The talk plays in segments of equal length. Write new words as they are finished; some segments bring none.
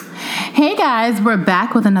Hey guys, we're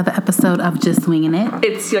back with another episode of Just Winging It.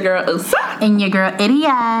 It's your girl Usa. And your girl Idiot.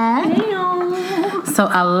 Damn. So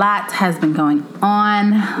a lot has been going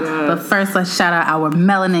on. Yes. But first, let's shout out our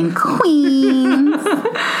melanin queens.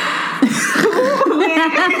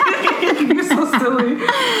 You're so silly.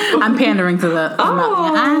 I'm pandering to the Okay.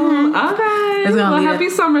 It's gonna well, lead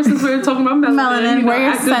happy summer since we were talking about melanin. Melanin, You know, wear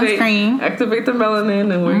your sunscreen. Activate the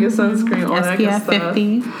melanin and wear your sunscreen. All that good SPF stuff.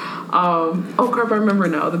 50. Oh crap! I remember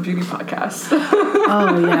now the beauty podcast.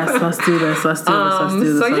 Oh yes, let's do this. Let's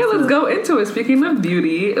Go into it. Speaking of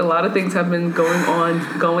beauty, a lot of things have been going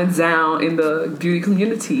down in the beauty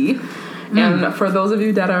community. And for those of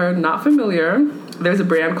you that are not familiar, there's a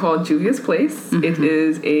brand called Juvia's Place. Mm-hmm. It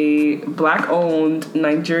is a Black-owned,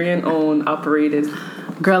 Nigerian-owned, operated.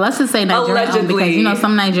 Girl, let's just say Nigerian Allegedly. because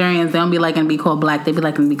some Nigerians, they don't be liking to be called black. They be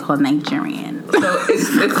liking to be called Nigerian. So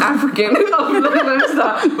it's African. But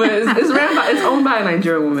it's owned by a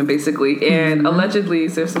Nigerian woman, basically. And allegedly,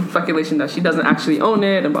 there's some speculation that she doesn't actually own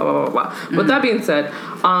it and blah, blah, blah, blah. Mm-hmm. With that being said,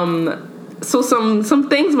 so some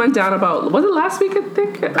things went down about, was it last week, I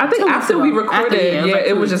think after we recorded,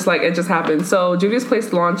 it was just like, it just happened. So Juvia's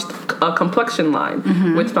Place launched a complexion line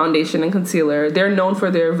with foundation and concealer. They're known for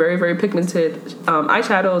their very, very pigmented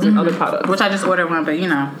eyeshadows and other products. Which I just ordered one, but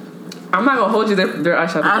I'm not gonna hold you. Their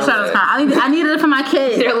eyeshadows. Eyeshadows, I needed it for my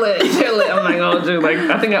kids. They're lit. I'm not gonna hold you. Like,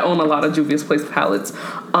 I think I own a lot of Juvia's Place palettes.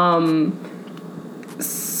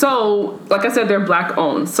 So, like I said, they're black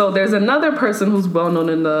owned. So there's another person who's well known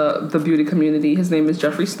in the beauty community. His name is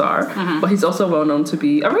Jeffree Star, but he's also well known to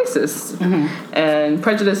be a racist and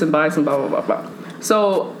prejudiced and biased and blah blah blah blah.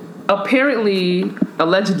 So apparently,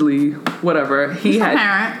 allegedly, whatever he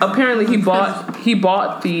bought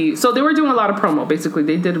the. So they were doing a lot of promo. Basically,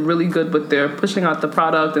 they did really good with their pushing out the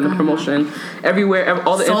product and the promotion everywhere.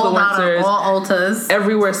 All the sold influencers, out all Ultas,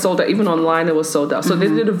 everywhere sold out. Even online, it was sold out. So they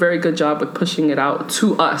did a very good job with pushing it out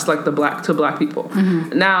to us, like black people.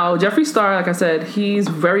 Now, Jeffree Star, like I said, he's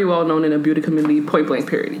very well known in the beauty community. Point blank.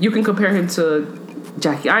 Period. You can compare him to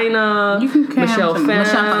Jackie Aina, Michelle Phan.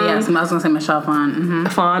 Yes, I was going to say Michelle Phan.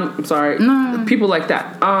 I'm sorry. No. People like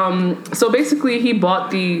that. So basically, he bought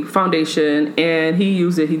the foundation and he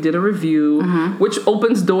used it. He did a review, which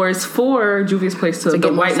opens doors for Juvia's Place to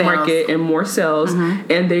the white market and more sales.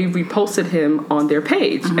 And they reposted him on their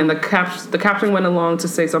page. And the caption went along to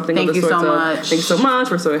say something of the sort of, "Thank you so much.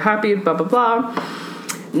 We're so happy." Blah blah blah.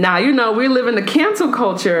 Now we live in the cancel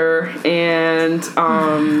culture and.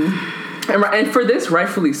 And for this,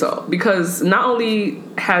 rightfully so, because not only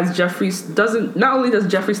does Jeffree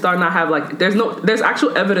Star not have, like, there's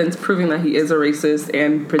actual evidence proving that he is a racist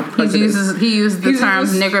and prejudiced. He used the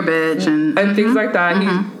terms nigger bitch and things like that. He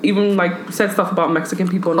even like said stuff about Mexican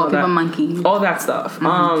people and all that, monkey, all that stuff.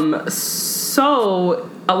 So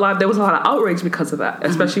there was a lot of outrage because of that,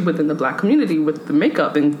 especially within the black community with the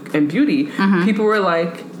makeup and beauty. People were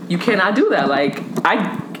like, "You cannot do that!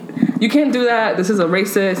 You can't do that. This is a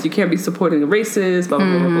racist. You can't be supporting a racist, blah,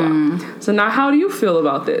 blah, blah, blah, blah." So now how do you feel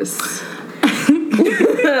about this?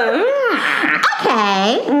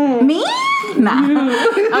 Okay. Me?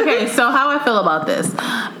 Nah. Okay, so how I feel about this.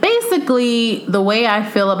 Basically, the way I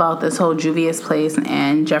feel about this whole Juvia's Place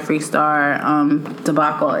and Jeffree Star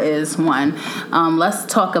debacle is, one, let's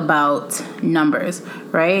talk about numbers,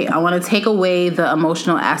 right? I want to take away the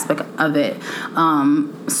emotional aspect of it.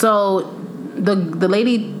 So the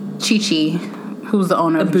lady Chi-Chi, who's the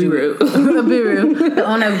owner of Abiru, the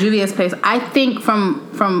owner of Juvia's Place, I think from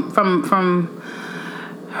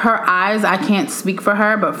her eyes, I can't speak for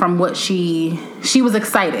her, but from what she was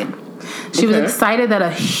excited. She was excited that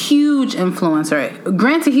a huge influencer,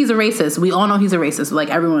 granted he's a racist, we all know he's a racist, like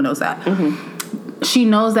everyone knows that. She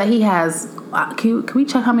knows that he has, can we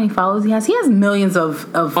check how many followers he has? He has millions of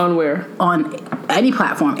on where? On any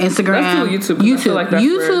platform, Instagram,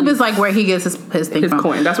 YouTube is like where he gets his thing from.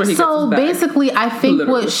 Coin. That's where he gets his So basically, I think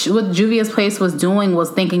what Juvia's Place was doing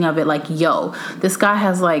was thinking of it like, yo, this guy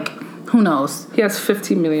has like, who knows? He has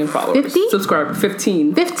 15 million followers. 50? Subscribers.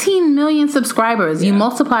 15 million subscribers. Yeah. You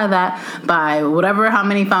multiply that by how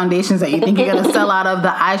many foundations that you think you're going to sell out of, the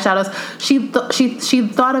eyeshadows. She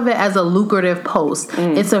thought of it as a lucrative post.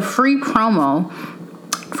 It's a free promo.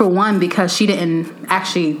 For one, because she didn't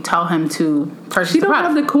actually tell him to purchase the product. She don't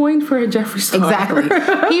have the coin for Jeffree Star. Exactly.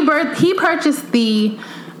 He purchased the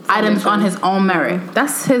items on his own merit.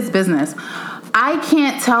 That's his business. I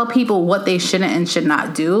can't tell people what they shouldn't and should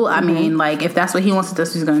not do. I mean, like, if that's what he wants to do,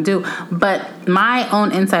 that's what he's going to do. But my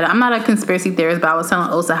own insight, I'm not a conspiracy theorist, but I was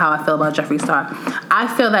telling Osa how I feel about Jeffree Star. I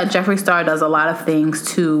feel that Jeffree Star does a lot of things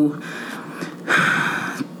to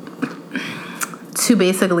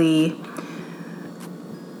basically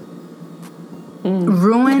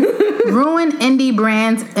ruin ruin indie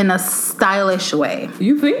brands in a stylish way.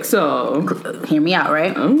 You think so? Hear me out,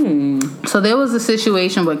 right? So there was a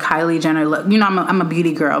situation with Kylie Jenner. You know, I'm a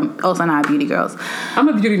beauty girl. Also not beauty girls. I'm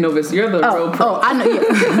a beauty novice. You're the real pro. I know.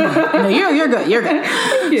 No, you're good. You're good.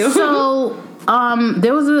 Thank you. So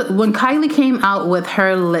there was when Kylie came out with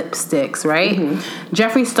her lipsticks, right?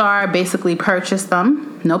 Jeffree Star basically purchased them.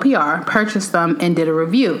 No PR, purchased them and did a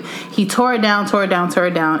review. He tore it down,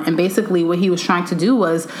 and basically what he was trying to do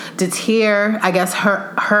was deter, I guess,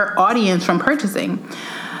 her audience from purchasing.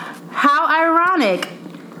 How ironic!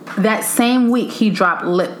 That same week he dropped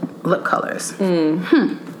lip colors.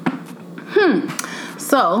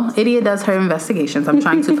 So, Idiot does her investigations. I'm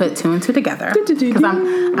trying to put 2 and 2 together because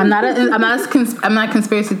I'm not a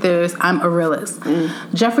conspiracy theorist. I'm a realist.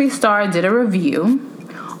 Jeffree Star did a review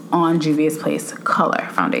on Juvia's Place color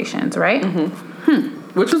foundations, right?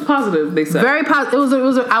 Which was positive, they said. Very positive.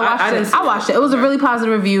 I watched it. It was a really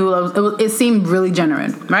positive review. It seemed really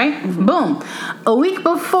genuine, right? Boom. A week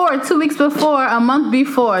before, 2 weeks before, a month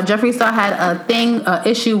before, Jeffree Star had a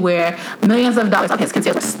issue where millions of dollars of his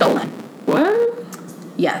concealers were stolen. What?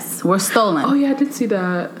 Yes, were stolen. Oh yeah, I did see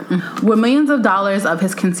that. Where millions of dollars of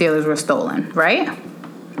his concealers were stolen, right?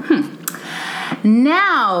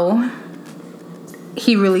 Now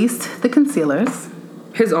he released the concealers.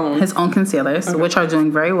 His own concealers, okay, which are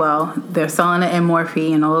doing very well. They're selling it in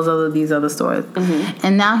Morphe and all these other stores.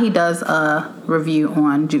 And now he does a review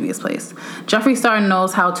on Juvia's Place. Jeffree Star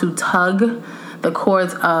knows how to tug the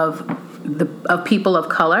chords of people of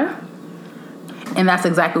color. And that's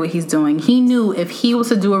exactly what he's doing. He knew if he was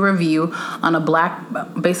to do a review on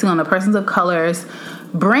basically on a persons of color's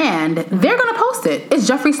brand, they're going to post it. It's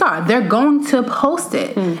Jeffree Star. They're going to post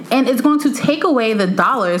it. And it's going to take away the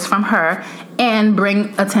dollars from her and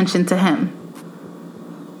bring attention to him.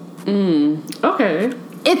 Okay.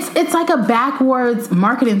 It's like a backwards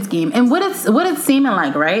marketing scheme. And what it's seeming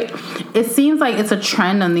like, right? It seems like it's a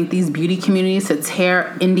trend on these beauty communities to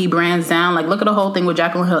tear indie brands down. Like, look at the whole thing with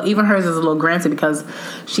Jaclyn Hill. Even hers is a little granted because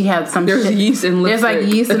she had some There's shit. Yeast in lipstick. There's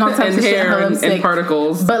like yeast and all types of shit in her lipstick. And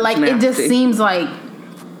particles. But like, it just seems like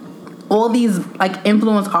all these like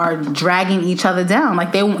influencers are dragging each other down.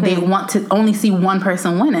 Like they want to only see one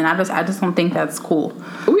person win, and I just don't think that's cool.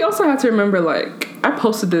 We also have to remember, like, I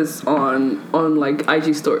posted this on like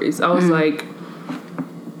IG stories. I was like,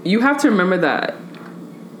 you have to remember that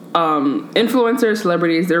influencers,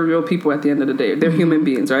 celebrities, they're real people at the end of the day. They're human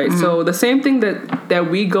beings, right? So the same thing that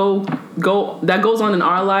we go that goes on in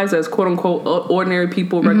our lives as quote unquote ordinary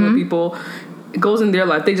people, regular people, it goes in their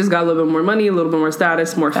life. They just got a little bit more money, a little bit more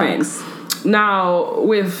status, more fame. Now,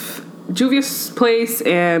 with Juvia's Place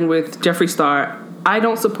and with Jeffree Star, I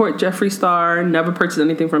don't support Jeffree Star, never purchased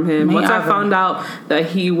anything from him. Once I found out that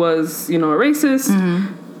he was, a racist,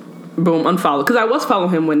 boom, unfollow. Because I was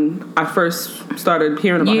following him when I first started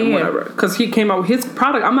hearing about him, whatever. Because he came out with his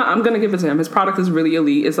product. I'm going to give it to him. His product is really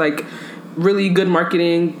elite. It's like really good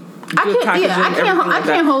marketing. I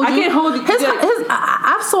can't hold you.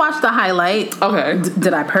 I've swatched the highlight. Okay.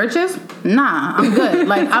 Did I purchase? Nah, I'm good.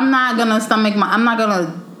 Like, I'm not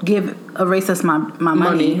gonna give a racist my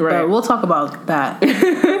money. Right. But we'll talk about that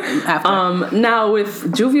after. Now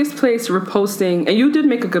with Juvia's Place reposting, and you did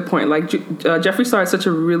make a good point. Like Jeffree Star is such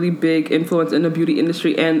a really big influence in the beauty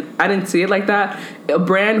industry, and I didn't see it like that. A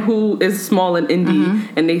brand who is small and indie,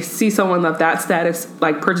 and they see someone of that status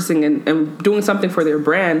like purchasing and doing something for their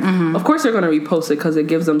brand, of course they're going to repost it because it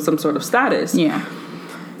gives them some sort of status. Yeah.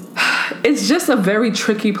 It's just a very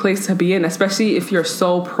tricky place to be in, especially if you're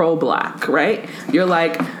so pro-black, right? You're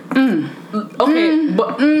like, okay,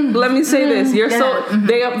 but let me say this: you're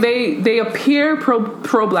they appear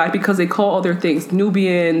pro-black because they call other things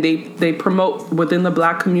Nubian. They promote within the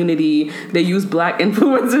black community. They use black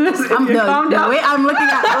influencers. I'm looking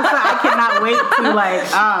at Elsa. I cannot wait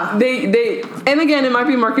to They and again, it might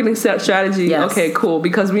be marketing strategy. Yes. Okay, cool,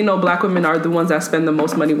 because we know black women are the ones that spend the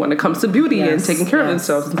most money when it comes to beauty and taking care of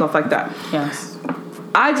themselves and stuff like that. Yes,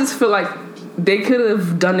 I just feel like they could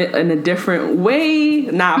have done it in a different way.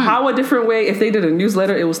 Now, how a different way? If they did a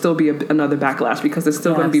newsletter, it will still be another backlash because it's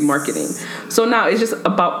still going to be marketing. So now it's just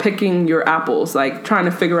about picking your apples, like trying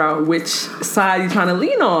to figure out which side you're trying to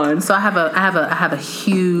lean on. So I have a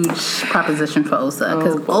huge proposition for Osa,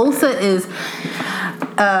 because Osa is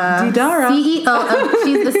Didara. CEO.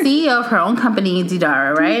 She's the CEO of her own company,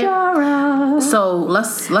 Didara, right? Didara. So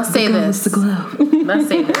let's say this. Let's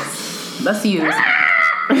say this. Let's use.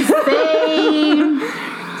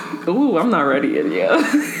 Ooh, I'm not ready yet.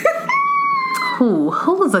 Who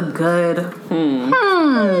was a good?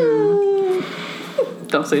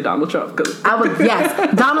 Don't say Donald Trump, because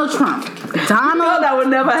Donald Trump. No, that would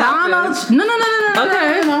never happen. No.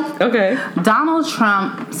 Okay. Okay. Donald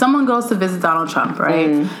Trump, someone goes to visit Donald Trump,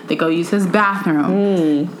 right? They go use his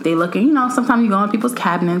bathroom. They look in, sometimes you go in people's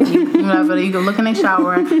cabinets, whatever, you go look in their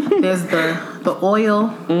shower. There's the oil,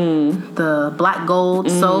 the black gold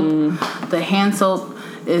soap, the hand soap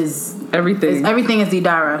is... Everything is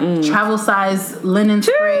Didara. Travel size linen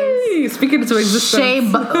sprays. Speaking into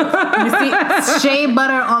existence. Shea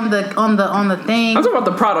butter on the thing. I'm talking about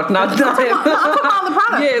the product, not I'm talking about the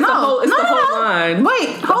product. Yeah, it's the whole line.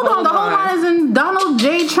 Wait, hold on. The whole line is in Donald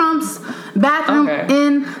J. Trump's bathroom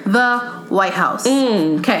in the White House.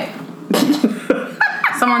 Okay.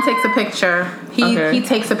 Someone takes a picture. He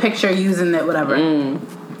takes a picture using it, whatever.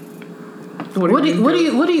 What do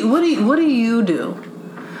you do?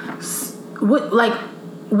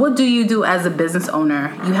 What do you do as a business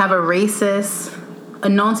owner? You have a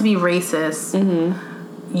known to be racist,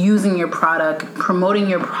 using your product, promoting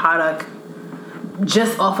your product,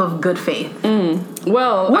 just off of good faith.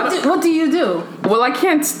 Well, what do you do? Well, I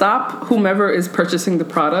can't stop whomever is purchasing the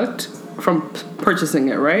product from purchasing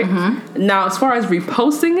it, right? Now, as far as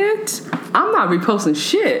reposting it, I'm not reposting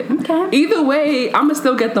shit. Okay. Either way, I'm gonna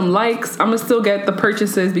still get them likes. I'm gonna still get the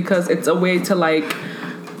purchases because it's a way to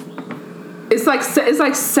It's like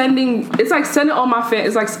sending all my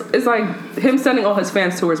fans. It's like him sending all his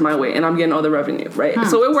fans towards my way, and I'm getting all the revenue, right?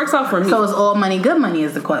 So it works out for me. So is all money good money?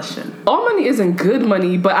 Is the question. All money isn't good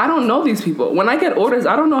money, but I don't know these people. When I get orders,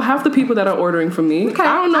 I don't know half the people that are ordering from me. Okay,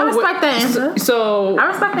 I don't know. I respect that answer. So I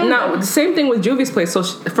respect that. Now the same thing with Juvie's Place. So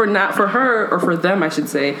for her or for them, I should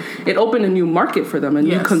say, it opened a new market for them, a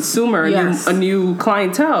new consumer, a new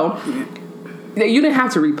clientele. You didn't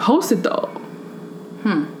have to repost it though.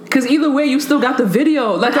 Because either way, you still got the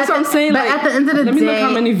video. Like, that's what I'm saying. But at the end of the day... Let me look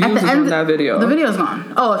how many views is on that video. The video's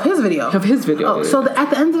gone. Oh, of his video. Of his video. Oh, so at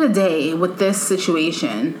the end of the day, with this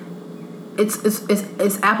situation, it's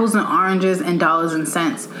apples and oranges and dollars and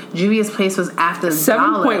cents. Juvie's Place was after the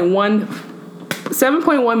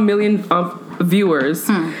 7.1 million viewers.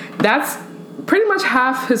 That's pretty much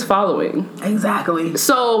half his following. Exactly.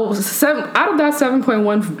 So out of that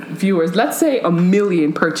 7.1 viewers, let's say 1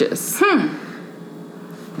 million purchase.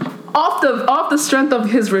 Off the strength of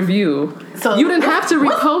his review, so you didn't have to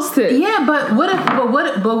repost it. Yeah, but what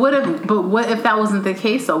if that wasn't the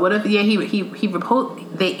case? So what if he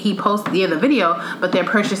posted the video, but they're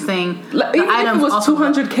purchasing the even items. If it was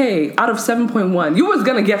 200K out of 7.1, you was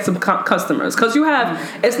gonna get some customers because you have.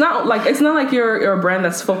 It's not like you're a brand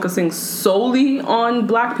that's focusing solely on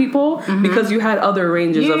Black people because you had other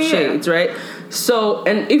ranges of shades, right? So,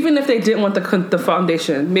 and even if they didn't want the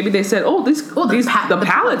foundation, maybe they said, the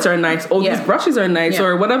palettes are nice. These brushes are nice,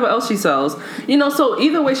 or whatever else she sells. So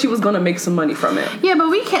either way, she was going to make some money from it. Yeah, but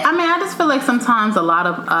we can't. I mean, I just feel like sometimes a lot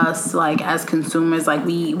of us, like as consumers, like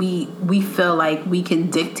we feel like we can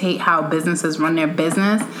dictate how businesses run their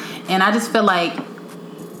business, and I just feel like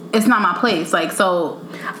it's not my place. Like, so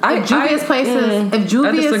if Juvie's Places, I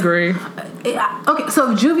disagree. Okay,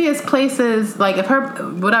 so if Juvie's Places, like if her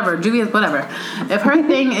if her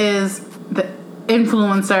thing is the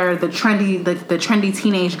influencer, the trendy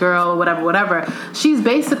teenage girl, whatever, she's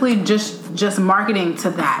basically just marketing to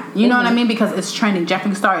that. You know what I mean? Because it's trending.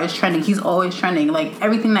 Jeffree Star is trending. He's always trending. Like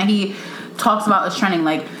everything that he talks about is trending.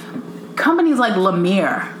 Like companies like La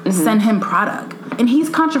Mer send him product, and he's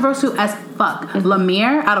controversial as fuck. La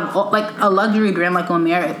Mer, out of like a luxury brand like La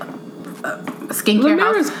Mer. Skincare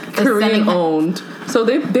house is Korean owned, so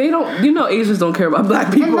they don't. Asians don't care about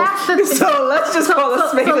Black people. So let's just call a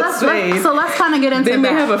spade a spade. So let's kind of get into. They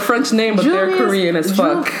may have a French name, but they're Korean as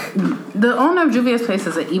fuck. The owner of Juvie's Place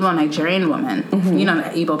is an Igbo Nigerian woman.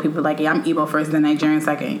 Igbo people like I'm Igbo first, then Nigerian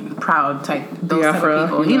second. Proud type. Those type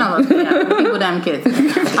of people. People, damn kids.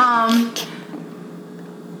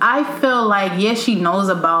 I feel like she knows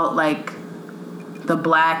about like the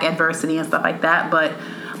Black adversity and stuff like that, but.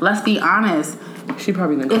 Let's be honest. She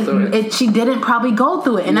probably didn't go through it. She didn't probably go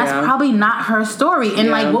through it. And that's probably not her story. And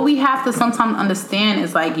like what we have to sometimes understand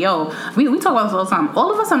is like, we talk about this all the time.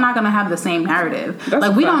 All of us are not going to have the same narrative.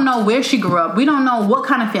 Like we don't know where she grew up. We don't know what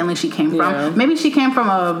kind of family she came from. Maybe she came from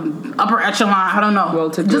a upper echelon. I don't know.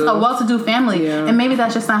 Just a well-to-do family. Yeah. And maybe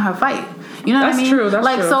that's just not her fight. You know what I mean? True. That's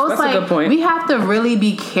true. So it's that's a good point. We have to really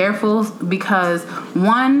be careful because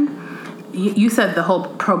one, you said the whole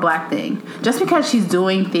pro-Black thing. Just because she's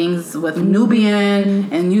doing things with Nubian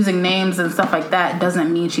and using names and stuff like that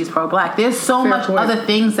doesn't mean she's pro-Black. There's so much other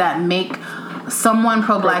things that make someone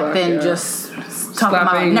pro-Black than just talking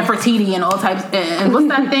about Nefertiti and all types. And what's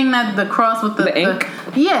that thing that the cross with the ink?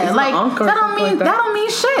 That don't mean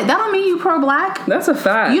shit. That don't mean you pro-Black. That's a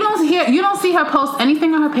fact. You don't see her post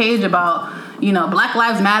anything on her page about Black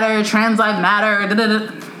Lives Matter, trans lives matter.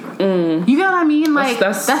 You get what I mean? Like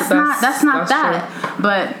that's not that.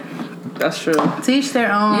 But that's true. To each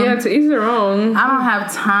their own. Yeah, to each their own. I don't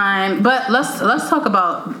have time. But let's talk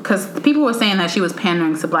about, because people were saying that she was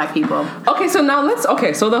pandering to black people. Okay, so now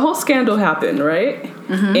so the whole scandal happened, right?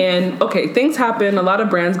 Mm-hmm. And things happen. A lot of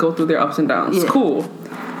brands go through their ups and downs. Yeah. Cool.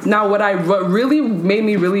 Now, what really made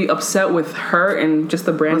me really upset with her and just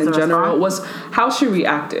the brand in general was how she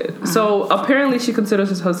reacted. Mm-hmm. So apparently she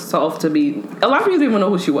considers herself to be, a lot of people didn't even know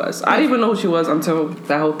who she was. I didn't even know who she was until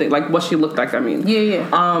that whole thing, like what she looked like, I mean. Yeah.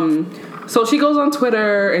 So she goes on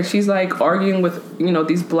Twitter and she's like arguing with,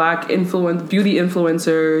 these black beauty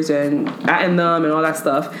influencers and atting them and all that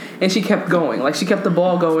stuff. And she kept going. Like, she kept the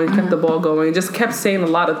ball going, just kept saying a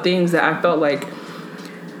lot of things that I felt like,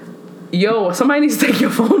 yo, somebody needs to take your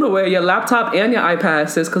phone away, your laptop and your iPad,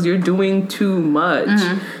 sis, because you're doing too much.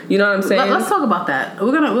 Mm-hmm. You know what I'm saying? Let's talk about that.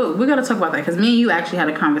 We're gonna talk about that, because me and you actually had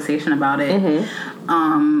a conversation about it.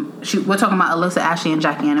 Mm-hmm. We're talking about Alyssa Ashley and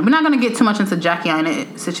Jackie Aina. We're not gonna get too much into Jackie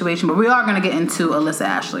Aina situation, but we are gonna get into Alyssa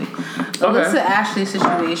Ashley. Alyssa Ashley's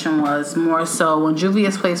situation was more so when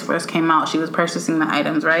Juvia's Place first came out. She was purchasing the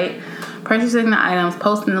items, right? Purchasing the items,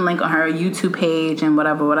 posting the link on her YouTube page and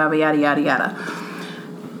whatever, yada yada yada.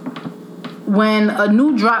 When a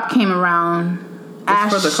new drop came around,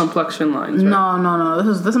 for the complexion lines, right? No.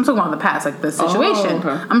 This I'm talking about the past, like the situation.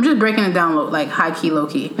 Okay. I'm just breaking it down, like high key, low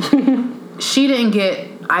key. She didn't get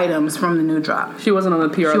items from the new drop. She wasn't on the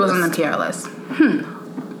PR list. She wasn't on the PR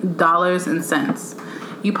list. Dollars and cents.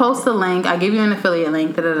 You post the link. I give you an affiliate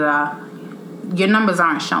link. Your numbers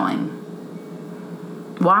aren't showing.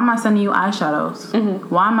 Why am I sending you eyeshadows? Mm-hmm.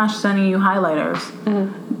 Why am I sending you highlighters?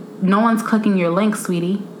 Mm-hmm. No one's clicking your link,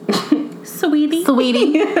 sweetie. Sweetie.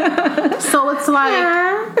 So it's like,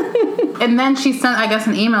 and then she sent, I guess,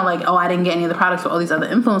 an email like, oh, I didn't get any of the products for all these other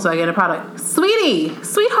influencers, so I get a product.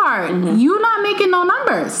 Sweetheart, you not making no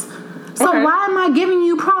numbers. So why am I giving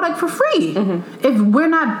you product for free?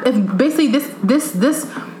 If basically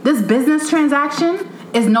this business transaction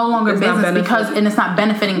is no longer business and it's not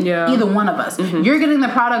benefiting either one of us. You're getting the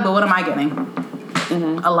product, but what am I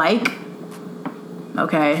getting? A like?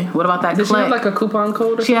 Okay, what about that? Did she have like a coupon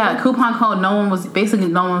code or something? She had a coupon code. No one was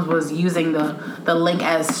using the link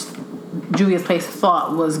as Juvia's Place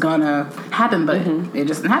thought was gonna happen, but it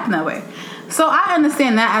just didn't happen that way. So I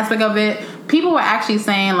understand that aspect of it. People were actually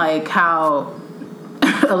saying like how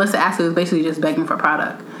Alyssa Ashley was basically just begging for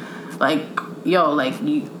product. Like, yo, like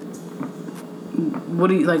what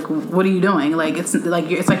are you doing? Like it's like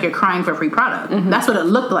you're crying for free product. That's what it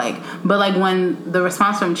looked like. But like when the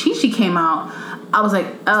response from Chi came out, I was like,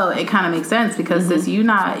 oh, it kind of makes sense because sis, you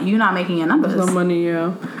not making your numbers. No money,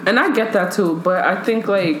 yeah. And I get that too, but I think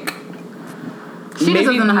like she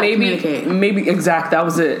doesn't know how to communicate. Maybe exact. That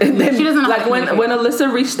was it. She doesn't know like when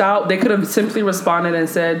Alyssa reached out, they could have simply responded and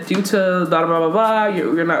said, due to blah blah blah blah,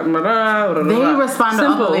 you're not. Blah, blah, blah, they responded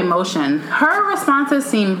off of emotion. Her responses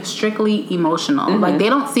seem strictly emotional. Like they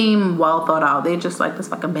don't seem well thought out. They just like this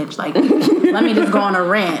fucking bitch. Like let me just go on a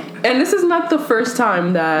rant. And this is not the first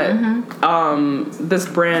time that this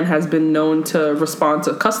brand has been known to respond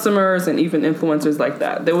to customers and even influencers like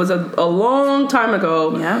that. There was a long time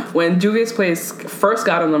ago when Juvia's Place first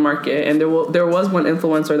got on the market, and there was one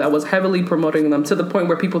influencer that was heavily promoting them to the point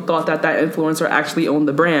where people thought that influencer actually owned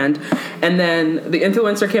the brand. And then the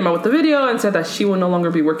influencer came out with the video and said that she will no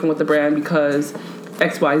longer be working with the brand because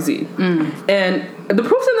XYZ. And the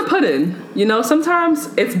proof's in the pudding. Sometimes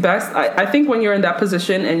it's best. I think when you're in that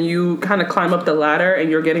position and you kind of climb up the ladder and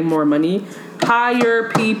you're getting more money, hire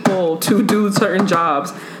people to do certain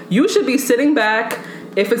jobs. You should be sitting back.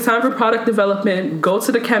 If it's time for product development, go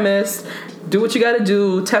to the chemist, do what you got to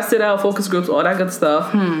do, test it out, focus groups, all that good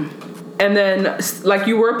stuff. And then, like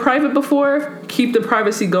you were private before, keep the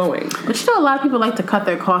privacy going. But a lot of people like to cut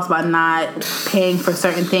their costs by not paying for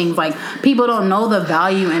certain things. Like, people don't know the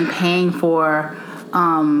value in paying for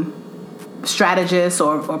strategists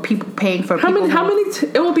or people paying for people. How many?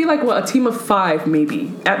 It will be like a team of 5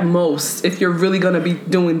 maybe at most if you're really gonna be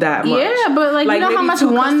doing that much. Yeah, but like you know how much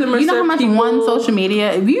one social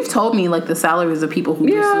media. If you've told me like the salaries of people who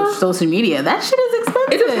do social media, that shit is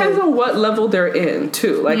expensive. It depends on what level they're in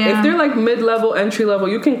too. Like if they're like mid-level, entry level,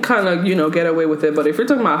 you can kind of get away with it. But if you're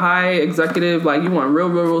talking about high executive, like you want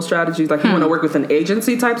real strategies, like you want to work with an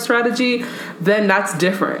agency type strategy, then that's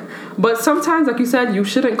different. But sometimes, like you said, you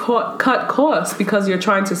shouldn't cut costs because you're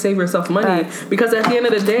trying to save yourself money. Because at the end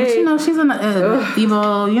of the day, she's an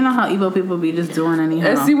evil. You know how evil people be just doing anyhow.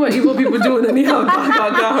 And see what evil people doing anyhow.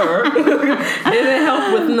 got her. It didn't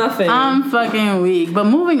help with nothing. I'm fucking weak. But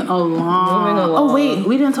moving along. Oh wait,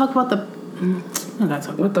 we didn't talk about the. I gotta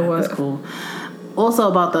talk about the what? That's cool. also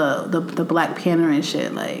about the black pandering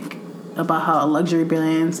shit, like about how luxury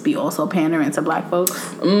brands be also pandering to black folks.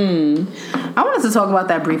 I wanted to talk about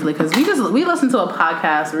that briefly because we listened to a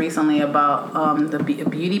podcast recently about the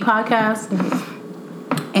beauty podcast,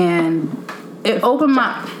 and it opened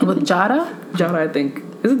my with Jada, I think.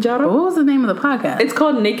 Is it Jada? What was the name of the podcast? It's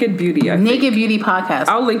called Naked Beauty. Naked Beauty Podcast.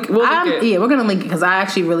 We'll link it. Yeah, we're gonna link it because I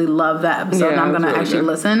actually really love that episode. And I'm gonna actually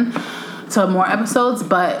listen to more episodes.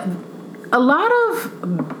 But a lot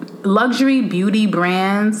of luxury beauty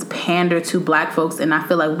brands pander to black folks, and I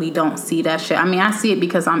feel like we don't see that shit. I mean, I see it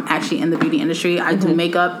because I'm actually in the beauty industry. I do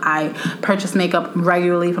makeup. I purchase makeup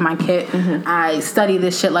regularly for my kit. I study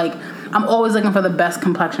this shit. Like, I'm always looking for the best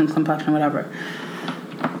complexion, whatever.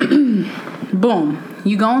 Boom.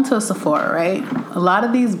 You go into a Sephora, right? A lot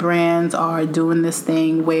of these brands are doing this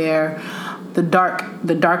thing where the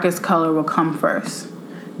darkest color will come first.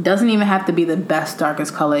 Doesn't even have to be the best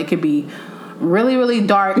darkest color. It could be really, really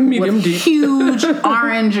dark medium with deep. Huge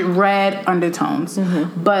orange, red undertones.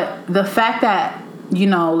 But the fact that, you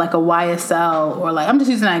know, like a YSL or like, I'm just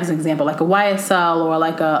using that as an example, like a YSL or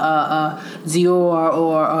like a Dior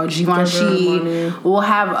or Givenchy will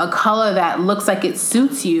have a color that looks like it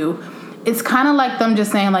suits you. It's kind of like them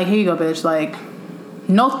just saying, like, here you go, bitch. Like,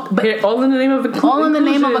 no, but here, all in the name of inclusion. All in the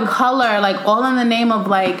name of a color, like, all in the name of,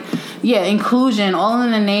 like, yeah, inclusion. All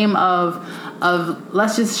in the name of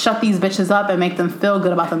let's just shut these bitches up and make them feel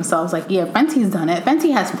good about themselves. Like, yeah, Fenty's done it.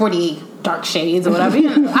 Fenty has 48 dark shades or whatever. I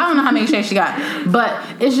don't know how many shades she got, but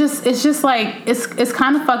it's just like it's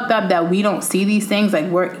kind of fucked up that we don't see these things. Like,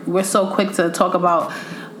 we're so quick to talk about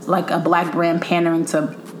like a black brand pandering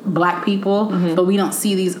to black people, but we don't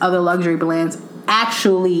see these other luxury brands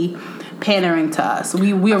actually pandering to us.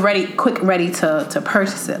 We are ready to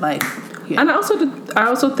purchase it. Like, yeah. And I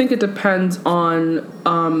also think it depends on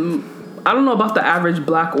I don't know about the average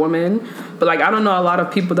black woman, but like I don't know a lot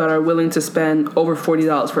of people that are willing to spend over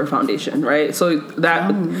 $40 for a foundation, right? So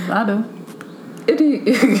that I do.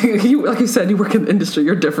 You, like you said, you work in the industry.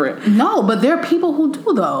 You're different. No, but there are people who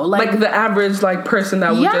do though. Like the average like person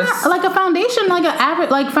that would just like a foundation, like an average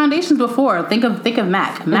like foundations before. Think of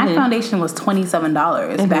MAC. MAC foundation was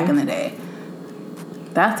 $27 back in the day.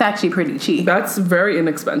 That's actually pretty cheap. That's very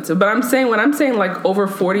inexpensive. But when I'm saying like over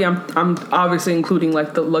 40, I'm obviously including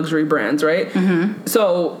like the luxury brands, right?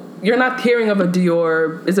 So you're not hearing of a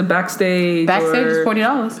Dior. Is it Backstage? Backstage is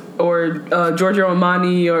 $40. Or Giorgio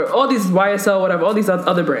Armani or all these YSL, whatever, all these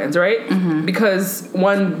other brands, right? Because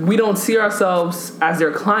one, we don't see ourselves as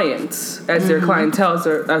their clients, as their clientele,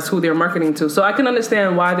 as who they're marketing to. So I can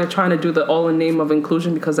understand why they're trying to do the all in name of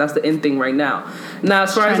inclusion because that's the in thing right now. Now,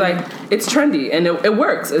 as far as like, it's trendy and it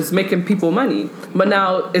works. It's making people money. But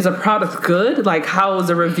now, is a product good? Like, how is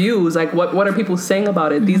the reviews? Like, what are people saying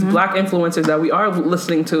about it? These black influencers that we are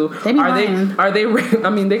listening to, are they?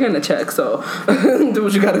 I mean, they're gonna check. So do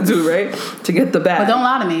what you gotta do, right, to get the bag. But don't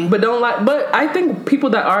lie to me. But I think people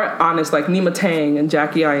that are honest, like Nima Tang and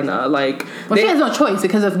Jackie Aina, like, she has no choice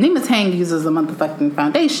because if Nima Tang uses a motherfucking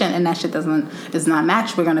foundation and that shit does not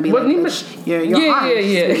match, we're gonna be like, yeah,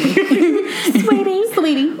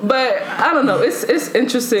 sweetie. But I don't know. It's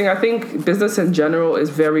interesting. I think business in general is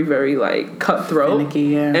very, very like cutthroat,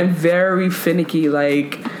 finicky, and very finicky.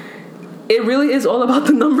 Like, it really is all about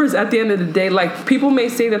the numbers at the end of the day. Like, people may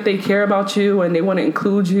say that they care about you and they want to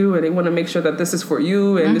include you and they want to make sure that this is for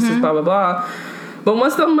you and this is blah, blah, blah. But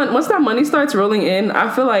once that money starts rolling in, I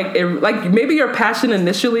feel like maybe your passion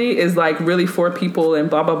initially is like really for people and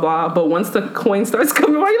blah, blah, blah. But once the coin starts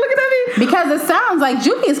coming, why are you looking at me? Because it sounds like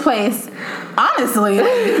Juvia's Place. Honestly,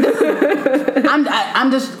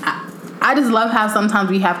 I just love how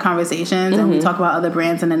sometimes we have conversations and we talk about other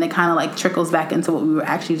brands and then it kind of like trickles back into what we were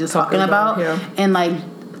actually just talking about. Yeah. And like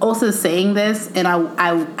also saying this, and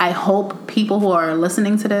I hope people who are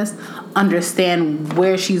listening to this understand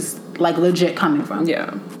where she's like legit coming from.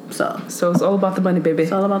 Yeah. So it's all about the money, baby.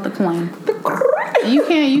 It's all about the coin.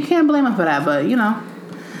 You can't blame her for that, but you know.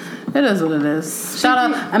 It is what it is. Shout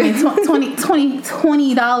out, I mean,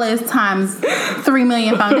 $20 times 3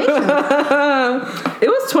 million foundations. It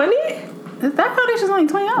was 20? That foundation's only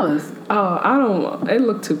 $20. Oh, I don't. It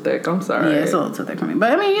looked too thick. I'm sorry. Yeah, it's a little too thick for me.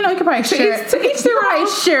 But I mean, you know, you could probably share it. You could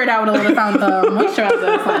probably share it out with a little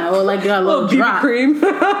moisturizer or like a little drop. Cream.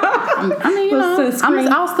 I mean, you know,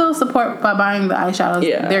 I'll still support by buying the eyeshadows.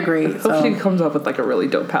 Yeah, they're great. Hope she comes up with like a really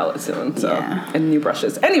dope palette soon. So and new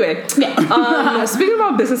brushes. Anyway, speaking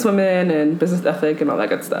about businesswomen and business ethic and all that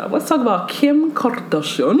good stuff, let's talk about Kim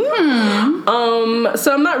Kardashian.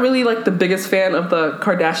 So I'm not really like the biggest fan of the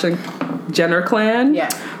Kardashian Jenner clan. Yeah.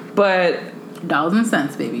 But dollars and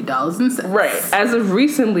cents, baby. Dollars and cents. Right. As of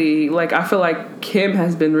recently, like, I feel like Kim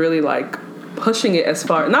has been really like pushing it as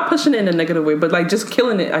far, not pushing it in a negative way, but like just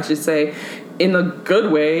killing it, I should say, in a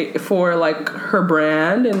good way for like her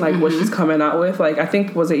brand and like what she's coming out with. Like I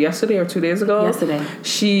think, was it yesterday or 2 days ago? Yesterday.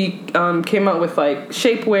 She came out with like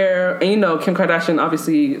shapewear, and you know Kim Kardashian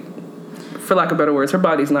obviously, for lack of better words, her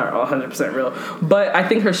body's not 100% real, but I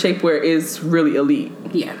think her shapewear is really elite.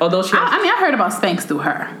 Yeah. Although I heard about Spanx through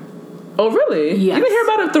her. Oh really? Yes. You didn't hear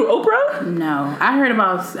about it through Oprah? No, I heard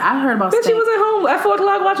about. Then she was at home at 4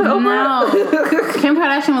 o'clock watching Oprah. No, Kim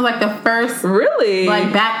Kardashian was like the first. Really?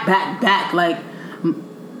 Like back. Like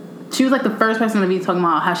she was like the first person to be talking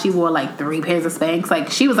about how she wore like 3 pairs of Spanx.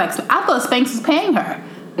 Like she was like, I thought Spanx was paying her.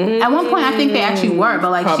 At one point, I think they actually were,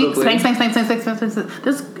 but like Probably. she Spanx.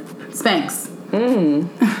 This Spanx.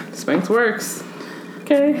 Spanx works.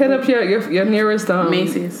 Okay, hit up your nearest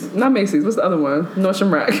Macy's. Not Macy's. What's the other one?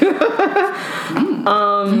 Nordstrom Rack.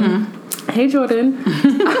 Hey Jordan.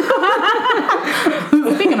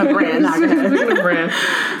 Speaking of brand, and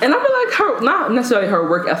I feel like her, not necessarily her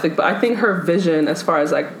work ethic, but I think her vision as far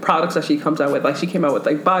as like products that she comes out with, like she came out with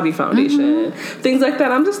like body foundation, things like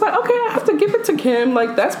that. I'm just like, okay, I have to give it to Kim.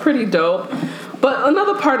 Like that's pretty dope. But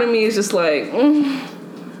another part of me is just like.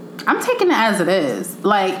 I'm taking it as it is.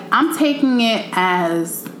 Like, I'm taking it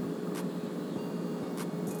as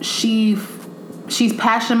she's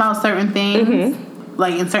passionate about certain things,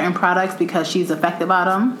 like in certain products because she's affected by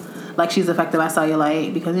them. Like, she's affected by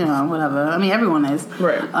cellulite because, you know, whatever. I mean, everyone is.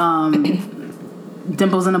 Right.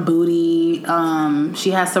 Dimples in a booty.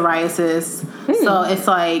 She has psoriasis. So it's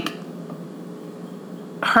like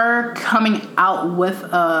her coming out with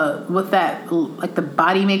that like the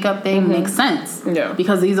body makeup thing makes sense. Yeah.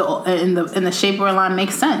 Because these are in the shapewear line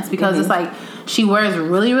makes sense because it's like she wears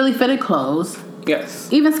really, really fitted clothes. Yes.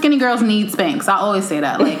 Even skinny girls need Spanx. I always say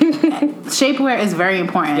that. Like shapewear is very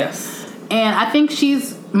important. Yes. And I think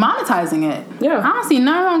she's monetizing it. Yeah. I don't see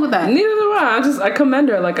nothing wrong with that. Neither do I. I commend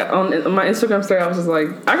her. Like on my Instagram story, I was just like,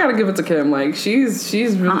 I gotta give it to Kim. Like she's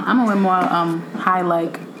really. I'm gonna wear more high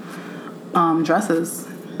like dresses.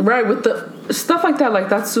 Right, with the stuff like that, like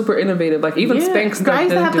that's super innovative. Like even Spanx I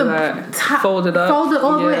used to have do that. Fold it up. Fold it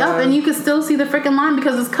all the way up and you can still see the freaking line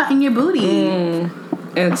because it's cutting your booty.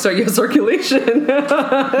 And start your circulation.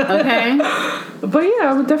 Okay. But yeah,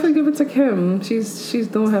 I would definitely give it to Kim. She's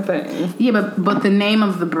doing her thing. Yeah, but the name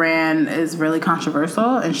of the brand is really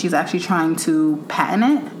controversial and she's actually trying to patent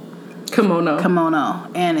it. Kimono.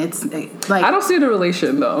 And it's like I don't see the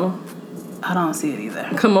relation though. I don't see it either.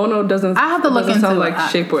 Kimono doesn't. I have to look into it. Sound like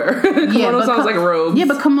shapewear. Kimono sounds like robes. Yeah,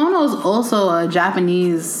 but kimono is also a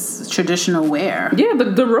Japanese traditional wear. Yeah,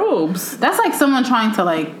 the robes. That's like someone trying to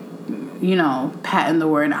like, you know, patent the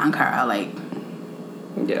word Ankara. Like,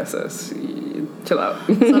 yes, chill out.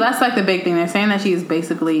 So that's like the big thing. They're saying that she's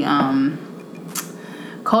basically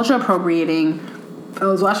culture appropriating. I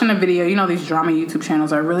was watching a video. You know, these drama YouTube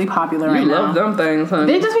channels are really popular right now. You love them things,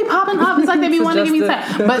 honey. They just be popping up. It's like they be wanting to give me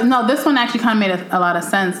sex. But no, this one actually kind of made a lot of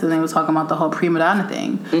sense. And they were talking about the whole prima donna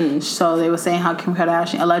thing. So they were saying how Kim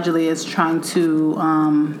Kardashian allegedly is trying to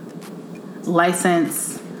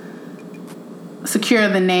license, secure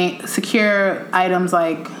items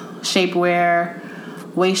like shapewear,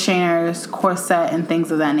 waist trainers, corset, and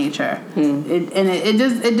things of that nature. It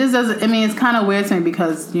just doesn't. I mean, it's kind of weird to me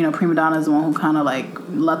because you know prima donna is the one who kind of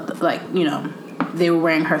you know they were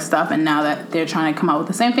wearing her stuff, and now that they're trying to come out with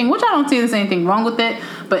the same thing, which I don't see there's anything wrong with it.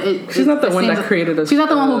 But she's not the one that created it. She's not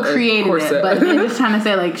the one who created corset. It. But they're just trying to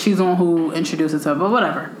say like she's the one who introduced it to her. But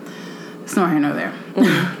whatever, it's nor here nor there.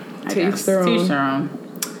 To each their own.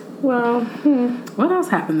 Well, what else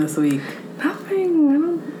happened this week? Nothing.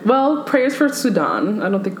 Well, prayers for Sudan. I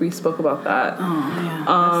don't think we spoke about that. Oh yeah,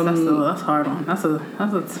 that's a hard one. That's a.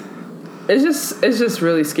 It's just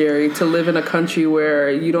really scary to live in a country where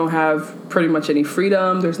you don't have pretty much any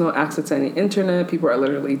freedom. There's no access to any internet. People are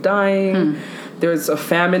literally dying. There's a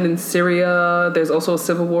famine in Syria. There's also a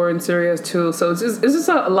civil war in Syria too. So it's just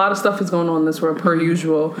a lot of stuff is going on in this world per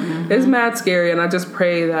usual. It's mad scary, and I just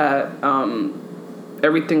pray that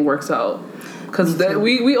everything works out. Because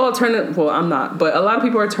we all turn it. Well, I'm not, but a lot of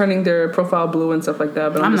people are turning their profile blue and stuff like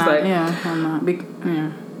that. But I'm just not, like, I'm not.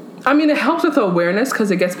 Yeah. I mean, it helps with awareness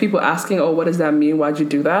because it gets people asking, "Oh, what does that mean? Why'd you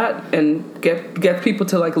do that?" And get people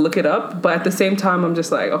to like look it up. But at the same time, I'm just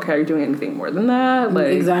like, okay, are you doing anything more than that?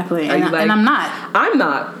 Like exactly, and I'm not. I'm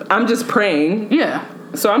not. I'm just praying. Yeah.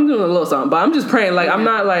 So I'm doing a little something, but I'm just praying. Like I'm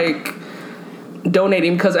not like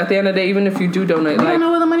donating because at the end of the day, even if you do donate, you don't know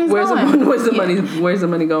where the money's going. Where's the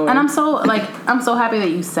money going? And I'm so happy that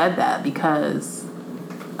you said that because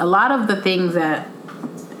a lot of the things that,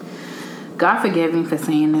 God forgive me for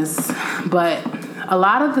saying this, but a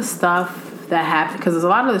lot of the stuff that happens, because a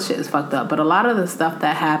lot of the shit is fucked up, but a lot of the stuff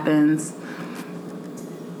that happens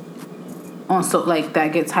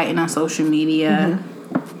that gets heightened on social media.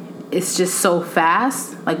 It's just so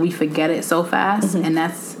fast. Like, we forget it so fast, and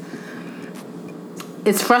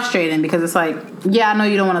it's frustrating because it's like, yeah, I know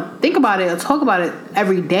you don't want to think about it or talk about it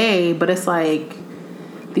every day, but it's like,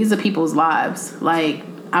 these are people's lives. Like,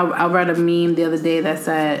 I read a meme the other day that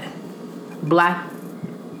said, what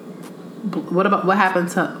happened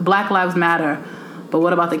to Black Lives Matter, but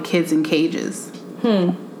what about the kids in cages?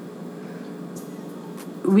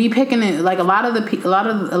 We picking it, like, a lot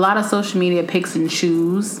of social media picks and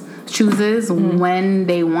chooses when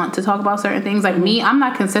they want to talk about certain things. Like, me, I'm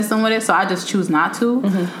not consistent with it, so I just choose not to.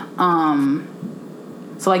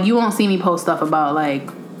 So, like, you won't see me post stuff about, like,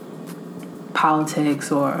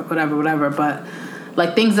 politics or whatever, but,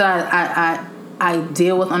 like, things that I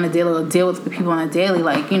deal with on a daily, or deal with the people on a daily,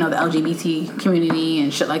 like, you know, the LGBT community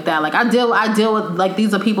and shit like that. Like, I deal with, like,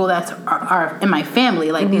 these are people that are in my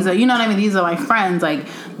family. Like, these are, you know what I mean? These are my friends. Like,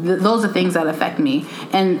 those are things that affect me.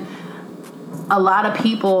 And a lot of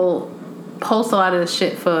people post a lot of this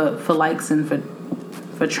shit for likes and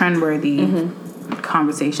for trend-worthy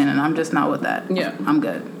conversation, and I'm just not with that. Yeah. I'm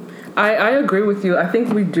good. I agree with you. I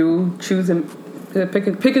think we do choose and pick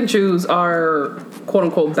and choose our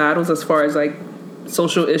quote-unquote battles as far as, like,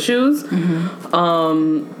 social issues.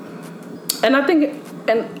 And I think,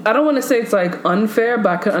 and I don't want to say it's, like, unfair, but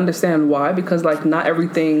I can understand why, because, like, not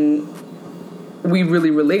everything we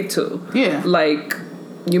really relate to. Yeah. Like,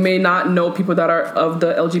 you may not know people that are of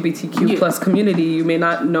the LGBTQ plus community. You may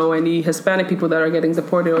not know any Hispanic people that are getting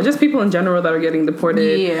deported, or just people in general that are getting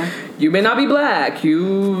deported. Yeah. You may not be black.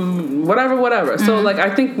 You whatever. So, like,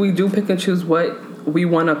 I think we do pick and choose what we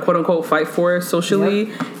want to quote unquote fight for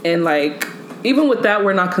socially, and, like, even with that,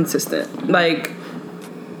 we're not consistent. Like,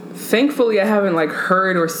 thankfully, I haven't, like,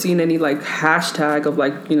 heard or seen any, like, hashtag of,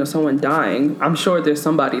 like, you know, someone dying. I'm sure there's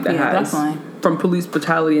somebody that has. Definitely. From police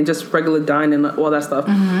brutality and just regular dying and all that stuff.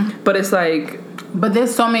 But it's like... But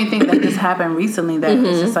there's so many things that just happened recently that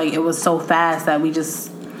it's just like, it was so fast that we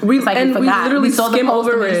just... We literally skimmed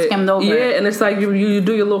over it. Yeah, and it's like you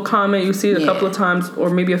do your little comment, you see it a couple of times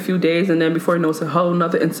or maybe a few days, and then before you know, it's a whole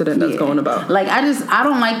another incident that's going about. Like, I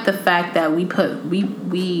don't like the fact that we put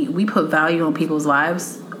value on people's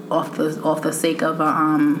lives off the sake of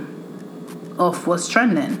of what's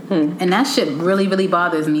trending, and that shit really, really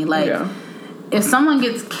bothers me. Like, if someone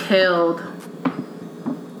gets killed,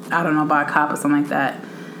 I don't know, by a cop or something like that,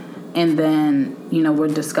 and then, you know, we're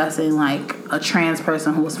discussing, like, a trans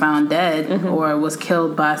person who was found dead or was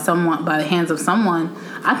killed by the hands of someone,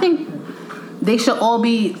 I think they should all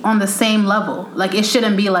be on the same level. Like, it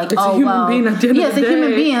shouldn't be like, it's a human being at the end of the day. It's a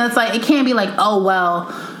human being. It's like, it can't be like, oh,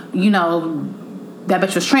 well, you know, that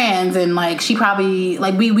bitch was trans, and, like, she probably,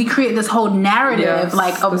 like, we create this whole narrative,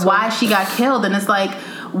 like, of why she got killed, and it's like,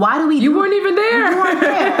 why do we... You weren't even there. You weren't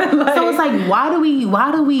there. Like, so it's like, why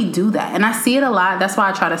do we do that? And I see it a lot. That's why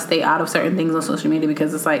I try to stay out of certain things on social media,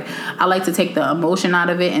 because it's like, I like to take the emotion out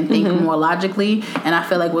of it and think more logically. And I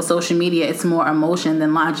feel like with social media, it's more emotion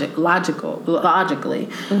than logically.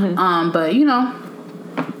 But, you know,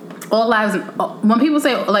 all lives... When people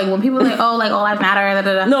say, oh, like, all lives matter, da,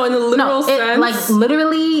 da, da. No, in the literal sense. Like,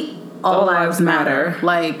 literally, all lives matter.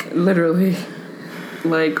 Like... Literally.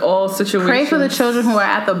 Like, all situations. Pray for the children who are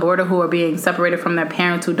at the border, who are being separated from their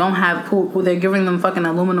parents, who don't have, who they're giving them fucking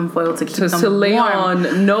aluminum foil to keep them warm. To lay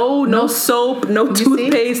on. No soap, no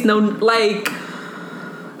toothpaste, no, like.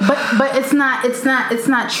 But it's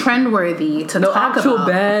not trend worthy to talk about. No actual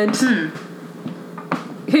bed.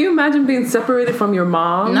 Can you imagine being separated from your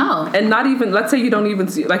mom? No. And not even, let's say you don't even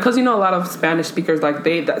see, like, because you know a lot of Spanish speakers, like,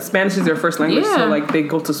 Spanish is their first language, so, like, they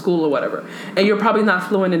go to school or whatever. And you're probably not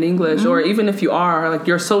fluent in English, or even if you are, like,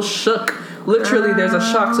 you're so shook. Literally, there's a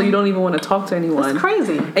shock, so you don't even want to talk to anyone. That's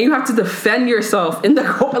crazy. And you have to defend yourself in the,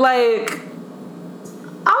 like...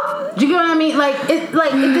 Do you get what I mean?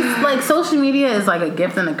 Like, social media is like a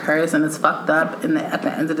gift and a curse, and it's fucked up at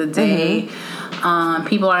the end of the day.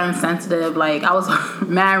 People are insensitive. Like, I was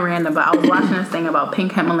mad random, but I was watching this thing about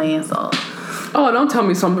pink Himalayan salt. Oh, don't tell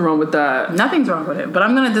me something wrong with that. Nothing's wrong with it, but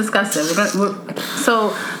I'm going to discuss it.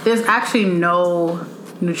 So there's actually no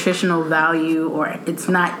nutritional value, or it's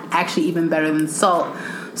not actually even better than salt.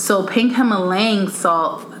 So pink Himalayan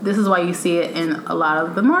salt, this is why you see it in a lot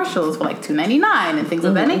of the Marshalls for like $2.99 and things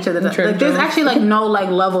of that nature. There's actually like no like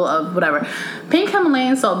level of whatever. Pink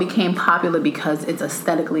Himalayan salt became popular because it's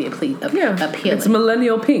aesthetically appealing. It's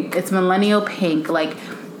millennial pink. It's millennial pink. Like,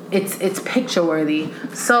 it's picture worthy.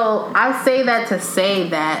 So I say that to say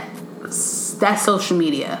that that's social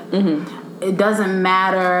media. It doesn't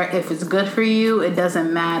matter if it's good for you. It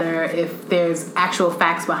doesn't matter if there's actual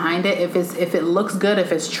facts behind it. If it looks good,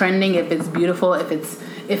 if it's trending, if it's beautiful, if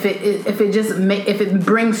if it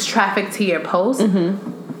brings traffic to your post,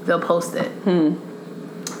 they'll post it.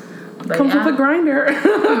 But comes with a grinder.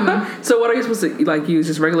 So what are you supposed to like use?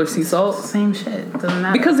 Just regular sea salt? Same shit. Doesn't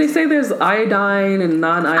matter. Because they say there's iodine and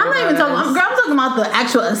non-iodine. I'm not even talking. I'm talking about the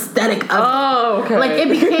actual aesthetic of it. Oh, okay. Like it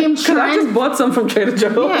became trendy. I just bought some from Trader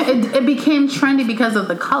Joe's. Yeah, it became trendy because of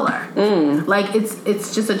the color. Like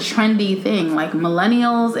it's just a trendy thing. Like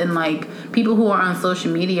millennials and like people who are on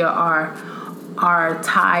social media are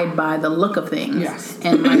tied by the look of things. Yes.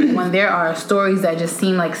 And like when there are stories that just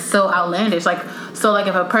seem like so outlandish, like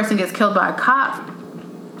if a person gets killed by a cop,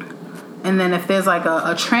 and then if there's like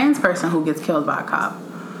a trans person who gets killed by a cop,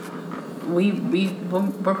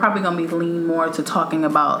 we're probably gonna be leaning more to talking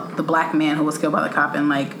about the black man who was killed by the cop and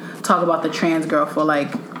like talk about the trans girl for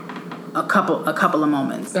like a couple of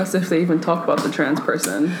moments. That's if they even talk about the trans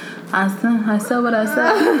person. I said what I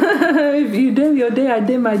said. If you did your day, I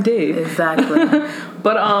did my day. Exactly.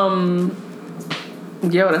 But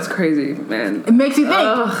yo, that's crazy, man. It makes you think,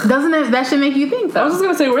 doesn't it? That should make you think, though. I was just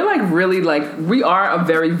gonna say, we're like really like, we are a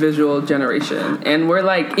very visual generation, and we're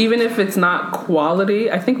like, even if it's not quality,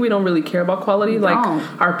 I think we don't really care about quality like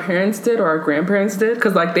our parents did or our grandparents did,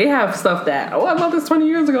 because like they have stuff that, I bought this 20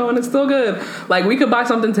 years ago and it's still good. Like we could buy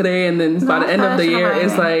something today and then by the end of the year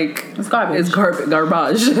it's like it's garbage. It's garbage.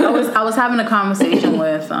 I was having a conversation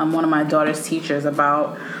with one of my daughter's teachers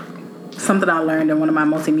about something I learned in one of my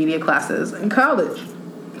multimedia classes in college.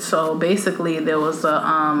 So basically there was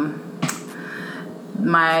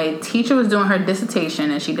my teacher was doing her dissertation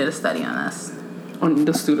and she did a study on this. On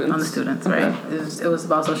the students, okay. Right? It was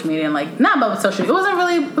about social media and like, not about social media. It wasn't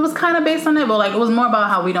really, it was kind of based on it, but like it was more about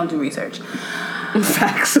how we don't do research.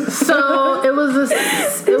 Facts. So it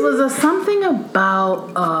was something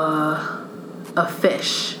about a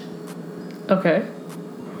fish. Okay.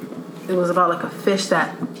 It was about like a fish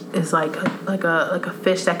that is like a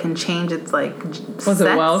fish that can change its like was sex.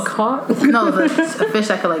 It wild caught? No, a fish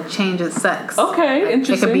that could like change its sex. Okay, like,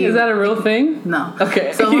 interesting. Is that a real thing? No.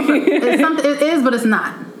 Okay. So it's something. It is, but it's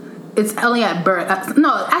not. It's only at birth.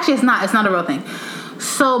 No, actually, it's not. It's not a real thing.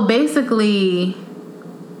 So basically,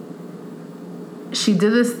 she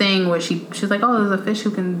did this thing where she's like, oh, there's a fish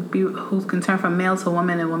who can turn from male to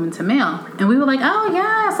woman and woman to male, and we were like, oh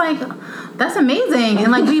yeah, it's like that's amazing,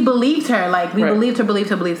 and like we believed her, like we believed her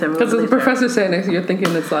because the professor said it, you're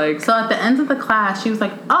thinking it's like. So at the end of the class, she was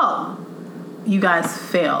like, oh, you guys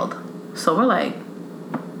failed. So we're like,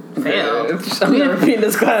 failed? I'm not repeating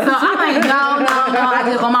this class. So I'm like, no, I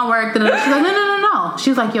did all my work. She's like, no. She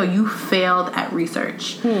was like, yo, you failed at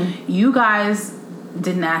research. You guys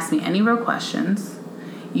didn't ask me any real questions.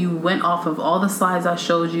 You went off of all the slides I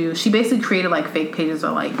showed you. She basically created like fake pages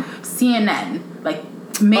or like CNN, like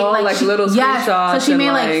made little screenshots. Yes, so she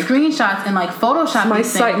made like screenshots and like Photoshop.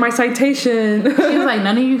 My citation. She was like,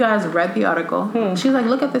 none of you guys read the article. She was like,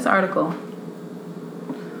 look at this article.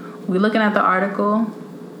 We looking at the article.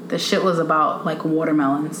 The shit was about like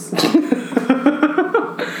watermelons.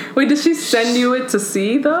 Wait, did she send you it to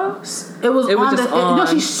see though? It was on. No,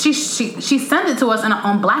 she sent it to us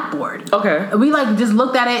on Blackboard. Okay. We like just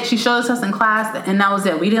looked at it. She showed us in class, and that was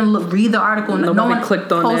it. We didn't read the article. No one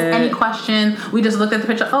clicked on posed it. Any question. We just looked at the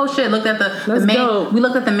picture. Oh shit! Looked at the main. Dope. We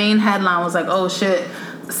looked at the main headline. Was like, oh shit,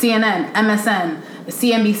 CNN, MSN,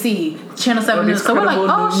 CNBC, Channel 7 News. So we're like,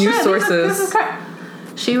 oh news shit, sources. this is correct.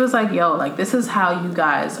 She was like, yo, like, this is how you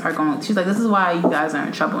guys are going. She's like, this is why you guys are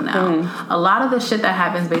in trouble now. A lot of the shit that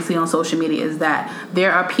happens basically on social media is that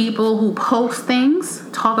there are people who post things,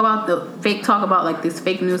 talk about like this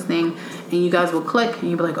fake news thing, and you guys will click, and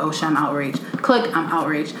you'll be like, oh shit, I'm outraged. Click, I'm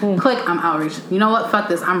outraged. Click, I'm outraged. You know what? Fuck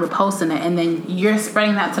this. I'm reposting it. And then you're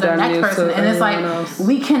spreading that to the next person. And it's like,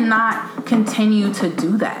 we cannot continue to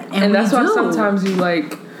do that. And that's why sometimes you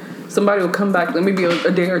like... Somebody will come back maybe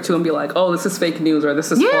a day or two and be like, oh, this is fake news, or this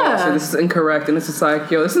is false, or this is incorrect. And it's just like,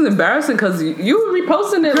 yo, this is embarrassing because you were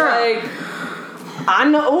reposting it. Like, I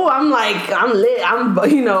know, I'm lit. I'm,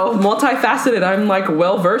 multifaceted. I'm like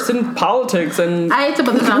well-versed in politics. And I hate to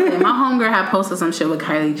put this out there. My homegirl had posted some shit with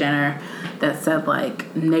Kylie Jenner that said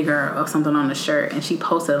like nigger or something on the shirt. And she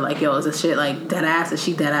posted like, yo, is this shit like dead ass? Is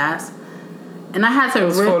she dead ass? And I had to... It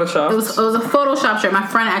was Photoshop. It was a Photoshop shirt. My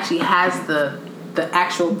friend actually has the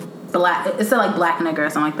actual... black, it said like black nigger or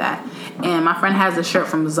something like that, and my friend has a shirt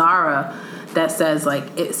from Zara that says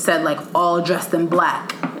like, it said like all dressed in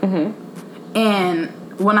black. And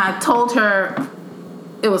when I told her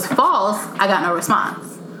it was false, I got no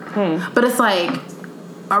response. But it's like,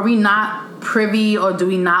 are we not privy, or do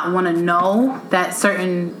we not want to know that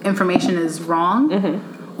certain information is wrong,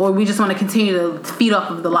 or we just want to continue to feed off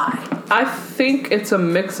of the lie? I think it's a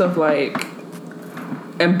mix of like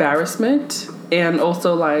embarrassment and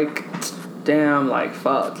also like, damn, like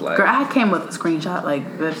fuck, like. Girl, I came with a screenshot.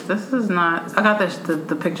 Like this is not. I got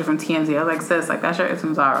the picture from TMZ. I was like, sis, like that shirt is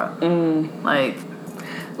from Zara.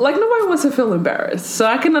 Like nobody wants to feel embarrassed, so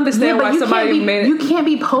I can understand why somebody made it. You can't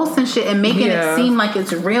be posting shit and making it seem like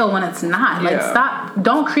it's real when it's not. Like stop.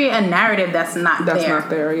 Don't create a narrative that's not there. That's not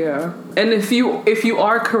there. Yeah. And if you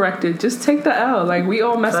are corrected, just take the L. Like we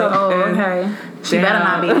all mess up. Oh, okay. She better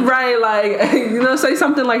not be. Right. Like say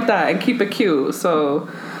something like that and keep it cute. So.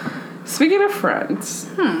 Speaking of friends,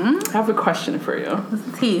 I have a question for you. What's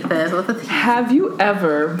the tea, Fizz? What's the tea? Have you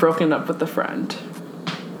ever broken up with a friend?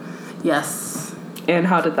 Yes. And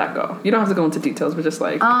how did that go? You don't have to go into details, but just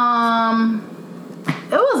like... It was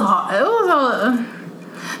hard. It was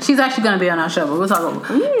she's actually going to be on our show, but we'll talk about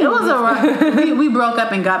it. It was we broke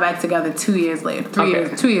up and got back together 2 years later.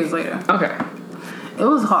 2 years later. Okay. It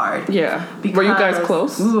was hard. Yeah. Were you guys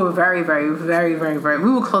close? We were very, very, very, very, very... We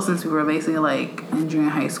were close since we were basically, like, in junior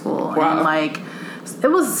high school. Wow. And, like, it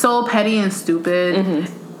was so petty and stupid.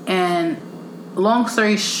 Mm-hmm. And long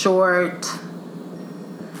story short,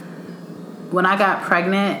 when I got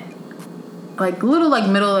pregnant, like, middle, like,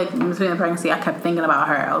 between the pregnancy, I kept thinking about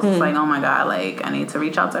her. I was just like, oh, my God, like, I need to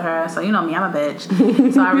reach out to her. So, you know me, I'm a bitch.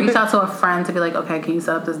 So I reached out to a friend to be like, okay, can you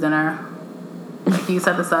set up this dinner? Can you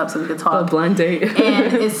set this up so we could talk? A blind date.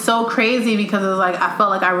 And it's so crazy because it was like I felt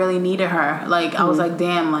like I really needed her. Like I was like,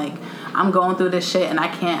 damn, like I'm going through this shit and I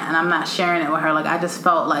can't, and I'm not sharing it with her. Like I just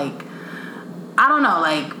felt like, I don't know,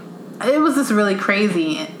 like it was just really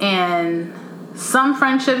crazy. And some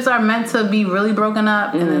friendships are meant to be really broken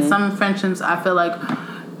up, and then some friendships I feel like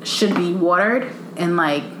should be watered. And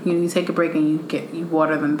like you take a break and you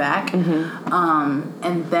water them back.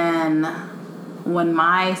 And then. When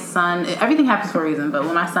my son, everything happens for a reason, but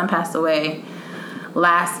when my son passed away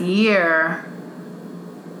last year,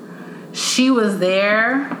 she was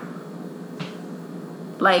there.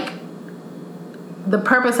 Like the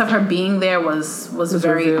purpose of her being there was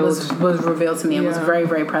revealed to me and was very,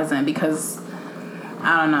 very present because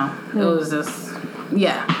I don't know. It was just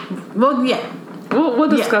We'll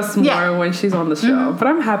discuss more when she's on the show. But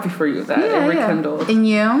I'm happy for you that it rekindled. And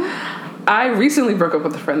you? I recently broke up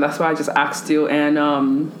with a friend. That's why I just asked you. And I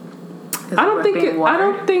don't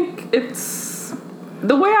think it's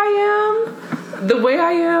the way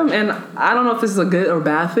I am. And I don't know if this is a good or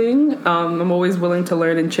bad thing. I'm always willing to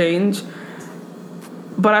learn and change.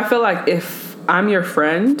 But I feel like if I'm your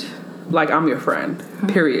friend, like I'm your friend.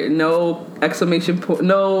 Period. No exclamation point.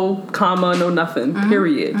 No comma. No nothing.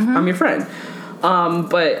 Period. I'm your friend.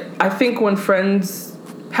 But I think when friends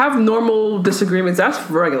have normal disagreements, that's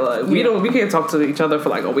regular. We can't talk to each other for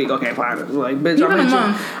like a week. Okay, fine. Like, bitch,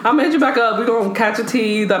 I'm gonna hit you back up. We're gonna catch a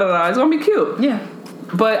tea. Da da da. It's gonna be cute. Yeah.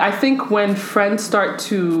 But I think when friends start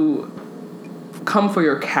to come for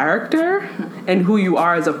your character and who you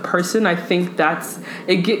are as a person, I think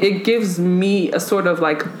it gives me a sort of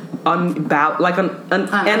like an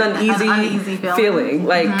uneasy feeling.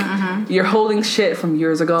 Like you're holding shit from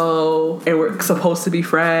years ago and we're supposed to be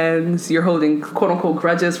friends. You're holding quote unquote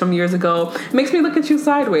grudges from years ago. It makes me look at you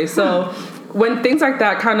sideways. So when things like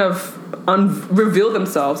that kind of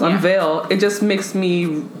unveil, it just makes me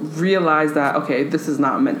realize that, okay, this is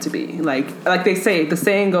not meant to be. Like they say, the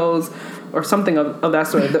saying goes, or something of that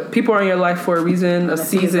sort. That people are in your life for a reason, a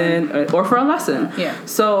season, or for a lesson. Yeah.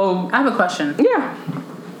 So I have a question. Yeah.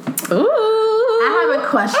 Ooh. I have a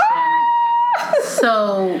question.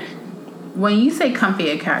 So when you say comfy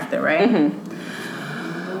a character, right?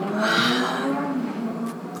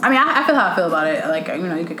 I mean, I feel how I feel about it. Like, you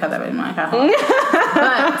know, you could cut that in my car. But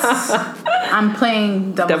I'm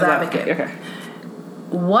playing devil's advocate. Okay.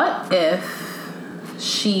 What if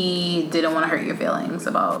she didn't want to hurt your feelings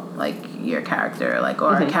about, like, your character, like,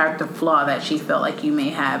 or a character flaw that she felt like you may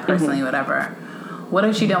have personally, whatever? What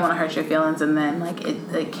if she didn't want to hurt your feelings and then, like,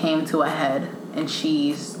 it came to a head and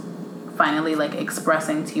she's finally, like,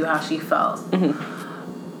 expressing to you how she felt?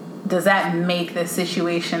 Does that make the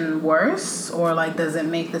situation worse, or like does it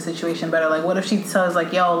make the situation better? Like, what if she tells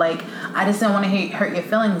like, yo, like I just didn't want to hurt your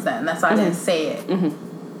feelings then, that's why I didn't say it, and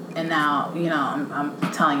now, you know, I'm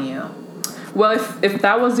telling you. Well, if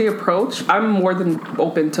that was the approach, I'm more than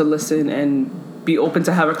open to listen and be open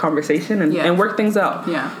to have a conversation and work things out.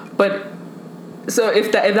 Yeah. But so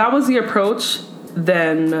if that was the approach,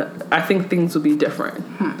 then I think things would be different.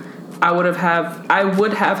 I would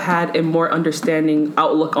have had a more understanding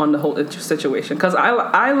outlook on the whole situation, because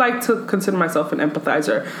I like to consider myself an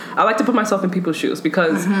empathizer. I like to put myself in people's shoes,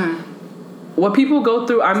 because what people go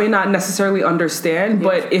through, I may not necessarily understand,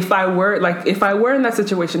 but if I were in that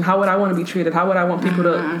situation, how would I want to be treated? How would I want people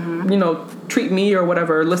to, you know, treat me or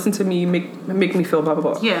whatever, listen to me, make me feel blah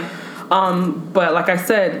blah blah. Yeah. But like I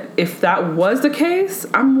said, if that was the case,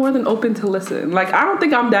 I'm more than open to listen. Like, I don't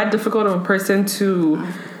think I'm that difficult of a person to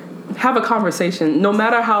have a conversation, no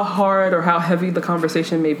matter how hard or how heavy the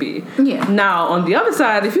conversation may be. Yeah. Now, on the other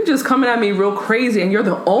side, if you're just coming at me real crazy and you're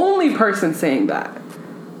the only person saying that,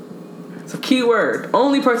 it's a key word,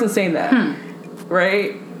 only person saying that,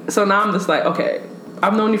 right? So now I'm just like, okay,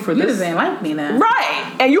 I've known you for this. You just ain't like me now.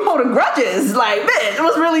 Right. And you holding grudges. Like, bitch, it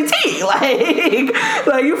was really tea.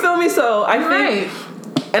 Like you feel me? So I think,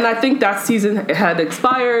 and I think that season had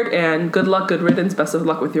expired, and good luck, good riddance, best of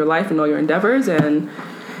luck with your life and all your endeavors, and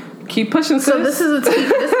keep pushing. So this is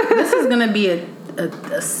this is going to be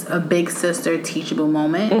a big sister teachable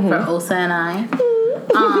moment for Osa and I.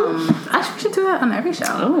 Actually, we should do that on every show.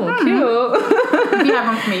 Oh, cute. If you have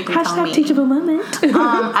one for me, you can tell me. Teachable moment.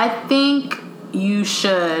 I think you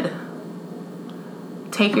should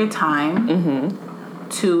take your time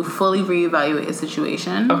to fully reevaluate a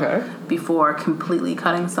situation before completely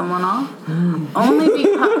cutting someone off.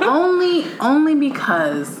 Only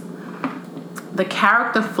because the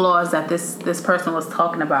character flaws that this person was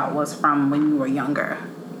talking about was from when you were younger.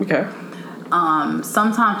 Okay.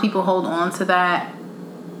 Sometimes people hold on to that,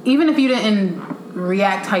 even if you didn't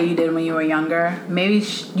react how you did when you were younger. Maybe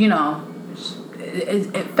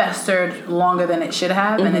it festered longer than it should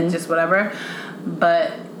have, and it's just whatever.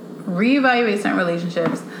 But reevaluate certain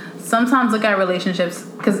relationships. Sometimes look at relationships,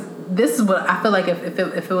 because this is what I feel like. If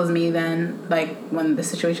it was me, then, like, when the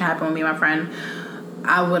situation happened with me and my friend,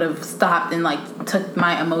 I would have stopped and, like, took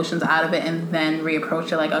my emotions out of it and then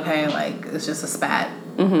reapproach it like, okay, like, it's just a spat.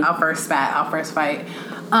 Our first fight.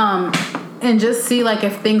 And just see, like,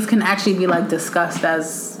 if things can actually be, like, discussed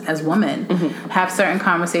as women. Have certain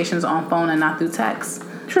conversations on phone and not through text.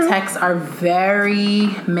 True. Texts are very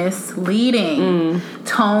misleading.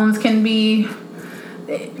 Tones can be...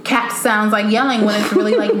 Cat sounds like yelling when it's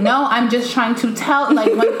really like, no, I'm just trying to tell,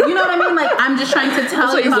 like, when, you know what I mean? Like, I'm just trying to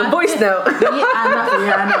tell you. So it's a voice note.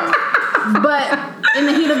 I know. But in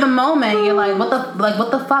the heat of the moment, you're like, what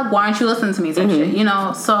the fuck? Why aren't you listening to me? Type shit, you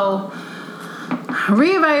know? So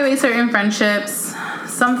reevaluate certain friendships.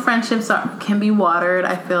 Some friendships can be watered,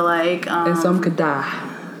 I feel like. And some could die.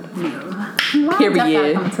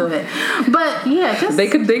 Period. Come to it. But yeah, just they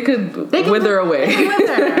could wither away.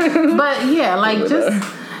 Wither. But yeah, like just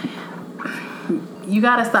you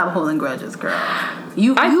gotta stop holding grudges, girl.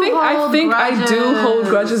 I think I do hold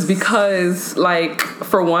grudges because, like,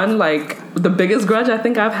 for one, like, the biggest grudge I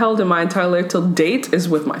think I've held in my entire life till date is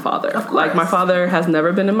with my father. Like, my father has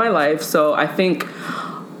never been in my life, so I think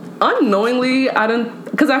unknowingly I didn't.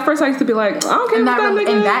 Because at first I used to be like, I don't care about that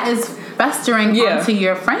nigga. And that is festering onto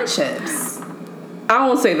your friendships. I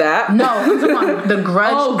won't say that. No, I'm talking about the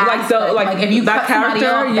grudge. Oh, aspect. Like if you that cut character,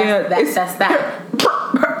 off, that's that.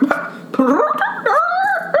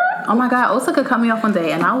 Oh my God, Osa could cut me off one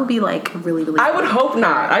day, and I would be like, really, really. I would hope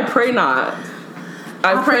not. I pray not.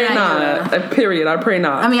 I pray not. Period. I pray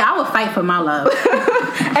not. I mean, I would fight for my love.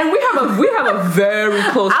 And we have a very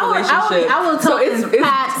close relationship. I will tell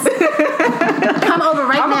Pat, come over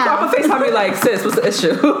now. I'm gonna FaceTime you like, sis, what's the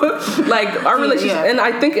issue? Like, our relationship, and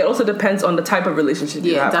I think it also depends on the type of relationship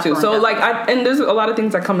you have too. So like, and there's a lot of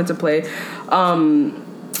things that come into play.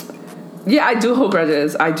 Yeah, I do hold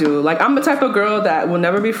grudges. I do. Like, I'm the type of girl that will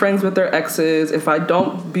never be friends with their exes. If I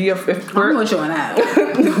don't be I'm with you on that.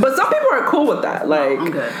 But some people are cool with that. Like,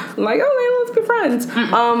 I'm good. Like, oh, let's be friends.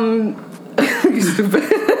 You stupid.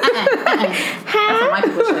 That's some white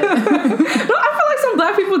people shit. No, I feel like some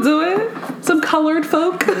black people do it. Some colored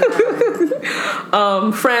folk.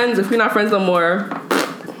 Friends. If you're not friends no more,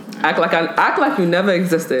 act like you never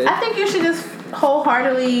existed. I think you should just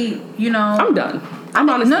wholeheartedly, I'm done. I'm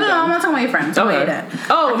honestly No, I'm not talking about your friends. Okay. My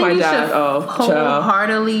dad.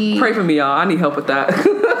 Wholeheartedly. Pray for me, y'all. I need help with that.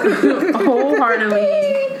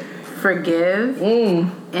 Wholeheartedly forgive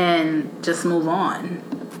and just move on.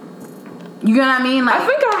 You know what I mean? Like,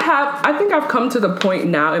 I think I've come to the point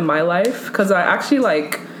now in my life because I actually,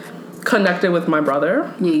 like, connected with my brother.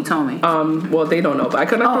 Yeah, you told me. Well, they don't know, but I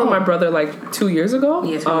connected with my brother like 2 years ago.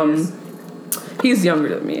 Yes, 2 years. He's younger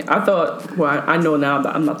than me. I thought, well, I know now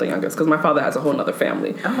that I'm not the youngest because my father has a whole other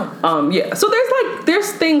family. Oh. Yeah. So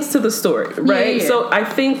there's things to the story, right? Yeah. So I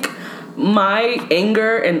think my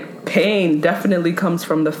anger and pain definitely comes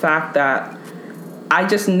from the fact that I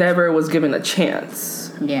just never was given a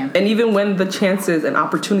chance. Yeah. And even when the chances and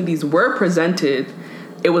opportunities were presented,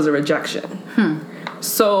 it was a rejection.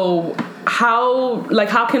 So how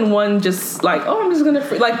can one just like, oh, I'm just gonna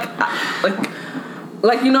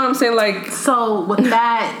like you know what I'm saying? Like, so with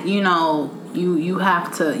that, you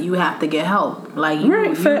have to get help. Like,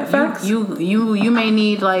 facts. You may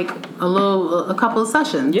need like a couple of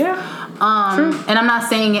sessions. Yeah. And I'm not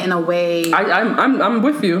saying it in a way. I'm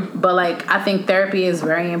with you. But like, I think therapy is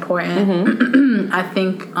very important. I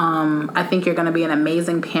think you're going to be an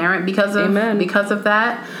amazing parent because of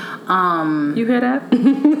that. You hear that?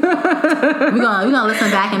 we're gonna listen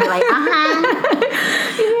back and be like, You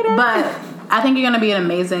hear that? But I think you're gonna be an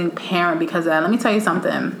amazing parent because of that. Let me tell you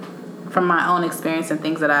something from my own experience and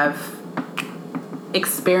things that I've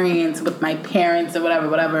experienced with my parents or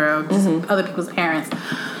whatever, or just other people's parents.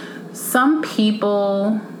 Some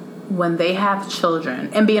people, when they have children,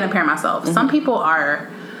 and being a parent myself, some people are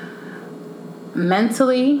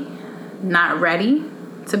mentally not ready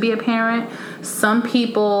to be a parent. Some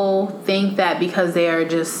people think that because they are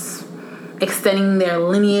just extending their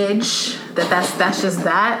lineage, that's just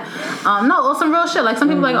that. No, some real shit. Like some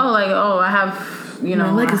people I have,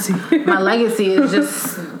 my legacy. My legacy is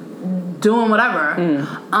just doing whatever.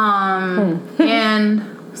 And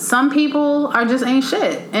some people are just ain't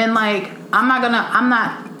shit. And like, I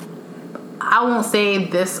won't say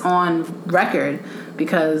this on record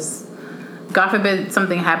because God forbid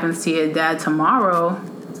something happens to your dad tomorrow.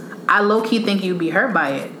 I low-key think you'd be hurt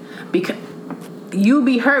by it. Because you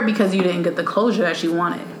be hurt because you didn't get the closure that you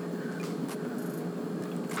wanted.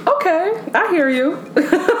 Okay, I hear you.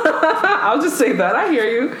 I'll just say that. I hear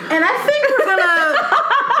you. And I think we're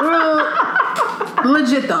gonna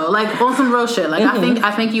legit though, like on some real shit. Like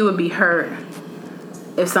I think you would be hurt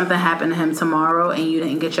if something happened to him tomorrow and you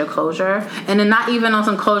didn't get your closure. And then not even on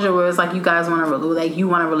some closure where it's like you guys want you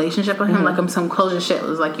want a relationship with him. Like some closure shit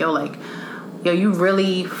was like, yo, you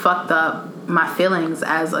really fucked up my feelings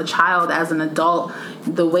as a child, as an adult.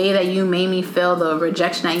 The way that you made me feel, the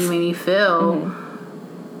rejection that you made me feel,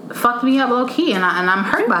 fucked me up low key, and I'm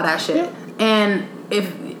hurt by that shit. And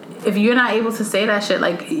if you're not able to say that shit,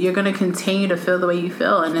 like you're gonna continue to feel the way you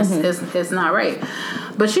feel, and it's not right.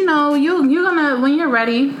 But you're gonna, when you're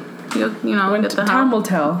ready. When time will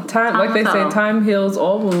tell. Time like they say, time heals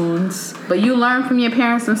all wounds. But you learn from your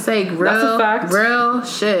parents' mistake. That's a fact. Real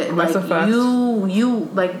shit. That's a fact. You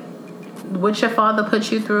like what your father put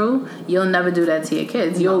you through. You'll never do that to your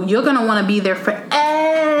kids. You're gonna want to be there for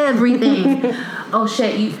everything. Oh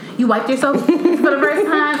shit! You wiped yourself for the first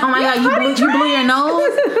time. Oh my god! You blew your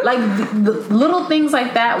nose. Like the little things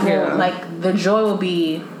like that will like the joy will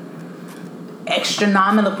be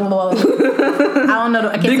astronomical. I don't know.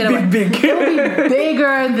 I can't say that right. Big. It will be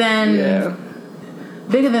bigger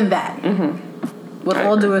than that. With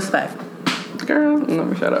all due respect. Girl, let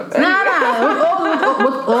me shut up.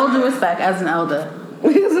 With all due respect, as an elder.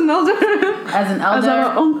 As an elder? As an elder. As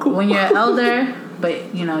our uncle. When you're an elder,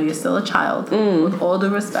 but you're still a child. With all due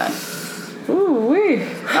respect. Ooh,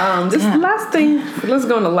 just the last thing. Let's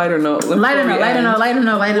go on a lighter note. Lighter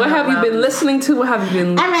note. What have you been listening to? What have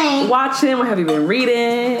you been watching? What have you been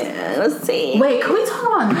reading? Let's see. Wait, can we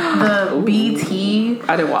talk on the BT?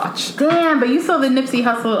 I didn't watch. Damn, but you saw the Nipsey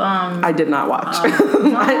Hussle. I did not watch.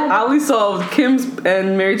 I only saw Kim's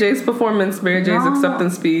and Mary J's performance, Mary J's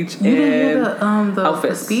acceptance speech, you didn't hear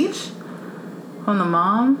the speech from the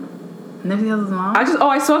mom. Nipsey Hussle's mom?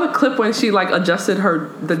 I saw the clip when she like adjusted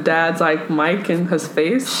the dad's like mic and his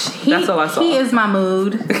face. That's all I saw. He is my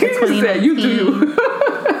mood. You do.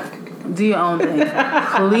 Do your own thing,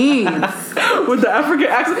 please. With the African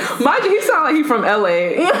accent, mind you, he sounds like he's from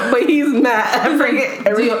LA, but he's not African.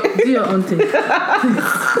 Do your own thing.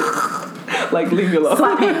 Like leave me alone.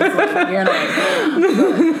 Slap hands. Like, you're not.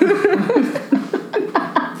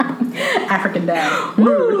 African dad.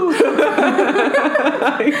 Woo.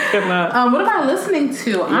 I cannot. What am I listening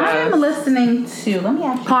to? Yes. I'm listening to. Let me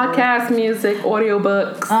ask you. Podcast, music,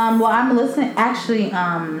 audiobooks. Well, I'm listening. Actually,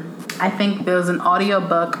 I think there's an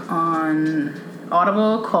audiobook on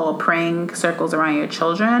Audible called "Praying Circles Around Your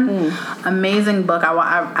Children." Amazing book.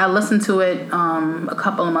 I listened to it a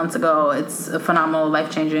couple of months ago. It's a phenomenal,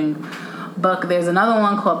 life-changing book. There's another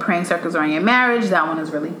one called "Praying Circles Around Your Marriage." That one is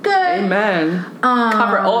really good. Amen.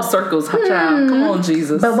 Cover all circles, child. Come on,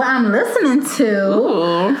 Jesus. But what I'm listening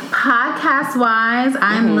to, podcast-wise,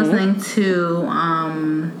 I'm listening to.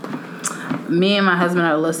 Me and my husband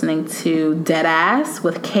are listening to Deadass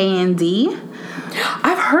with K&D.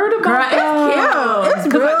 I've heard about it. It's cute.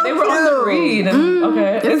 It's real they were on the read. And,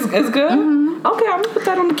 okay, it's good. Okay, I'm gonna put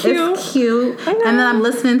that on the queue. It's cute. And then I'm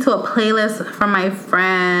listening to a playlist from my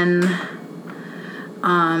friend.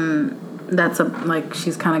 That's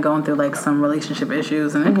she's kind of going through like some relationship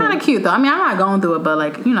issues, and it's kind of cute though. I mean, I'm not going through it, but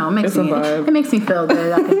it makes it makes me feel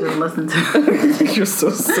good. I can just listen to it. You're so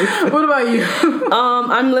sick. What about you?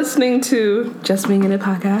 I'm listening to Just Being in a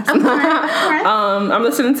Podcast. Okay. I'm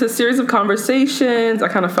listening to a series of conversations. I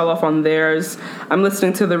kind of fell off on theirs. I'm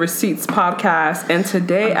listening to the Receipts podcast, and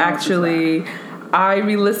today actually I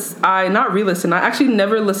actually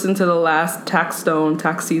never listened to the last Tax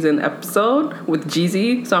Season episode with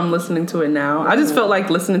Jeezy, so I'm listening to it now. I just felt like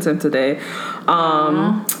listening to him today.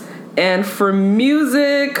 And for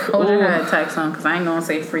music, hold your head, Taxstone, because I ain't gonna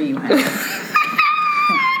say free, man.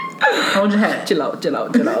 Hold your head. Chill out.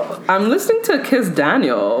 I'm listening to Kiss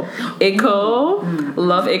Daniel. Echo.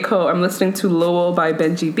 Love Echo. I'm listening to Lowell by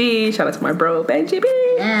Benji B. Shout out to my bro, Benji B.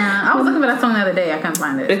 Yeah, I was looking for that song the other day. I couldn't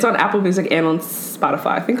find it. It's on Apple Music and on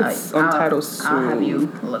Spotify. I think it's on Tidal soon. I'll have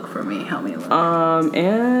you look for me. Help me look.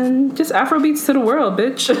 And just Afrobeats to the world,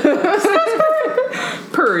 bitch.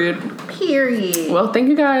 Period. Well, thank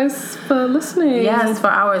you guys for listening. Yes, for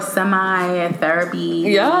our semi-therapy.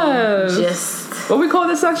 Yes. Just... What we call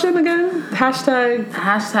this section again? Hashtag.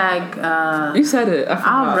 You said it.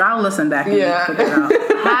 I'll listen back and figure it out.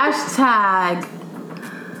 Hashtag.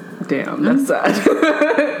 Damn, that's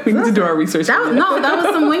sad. We need to do our research. That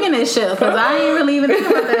was some winging it shit, because I ain't really even think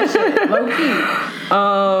about that shit. Low key.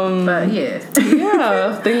 But yeah.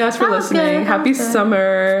 Thank you guys for listening. Happy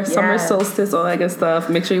summer, summer solstice, all that good stuff.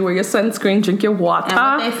 Make sure you wear your sunscreen, drink your water. And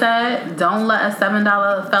what they said, don't let a $7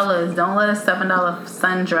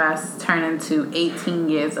 sundress turn into 18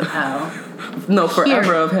 years of hell. No,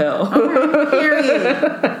 forever of hell. Okay.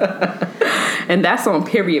 Period. And that's on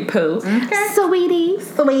Period Post. Okay. Sweetie.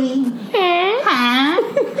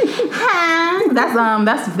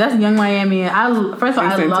 That's Young Miami. First of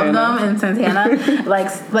all, I love them in Santana.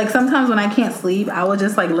 like sometimes when I can't sleep, I will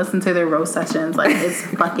just like listen to their roast sessions. Like it's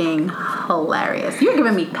fucking hilarious. You're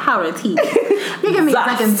giving me powder teeth. You're giving me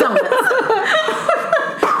Dunkin' Donuts.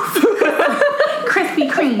 Krispy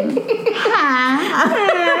Kreme.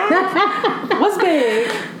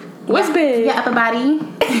 What's big? Yeah, everybody.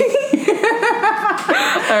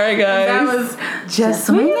 All right, guys. That was just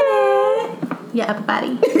swinging it. Yeah,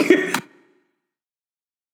 everybody.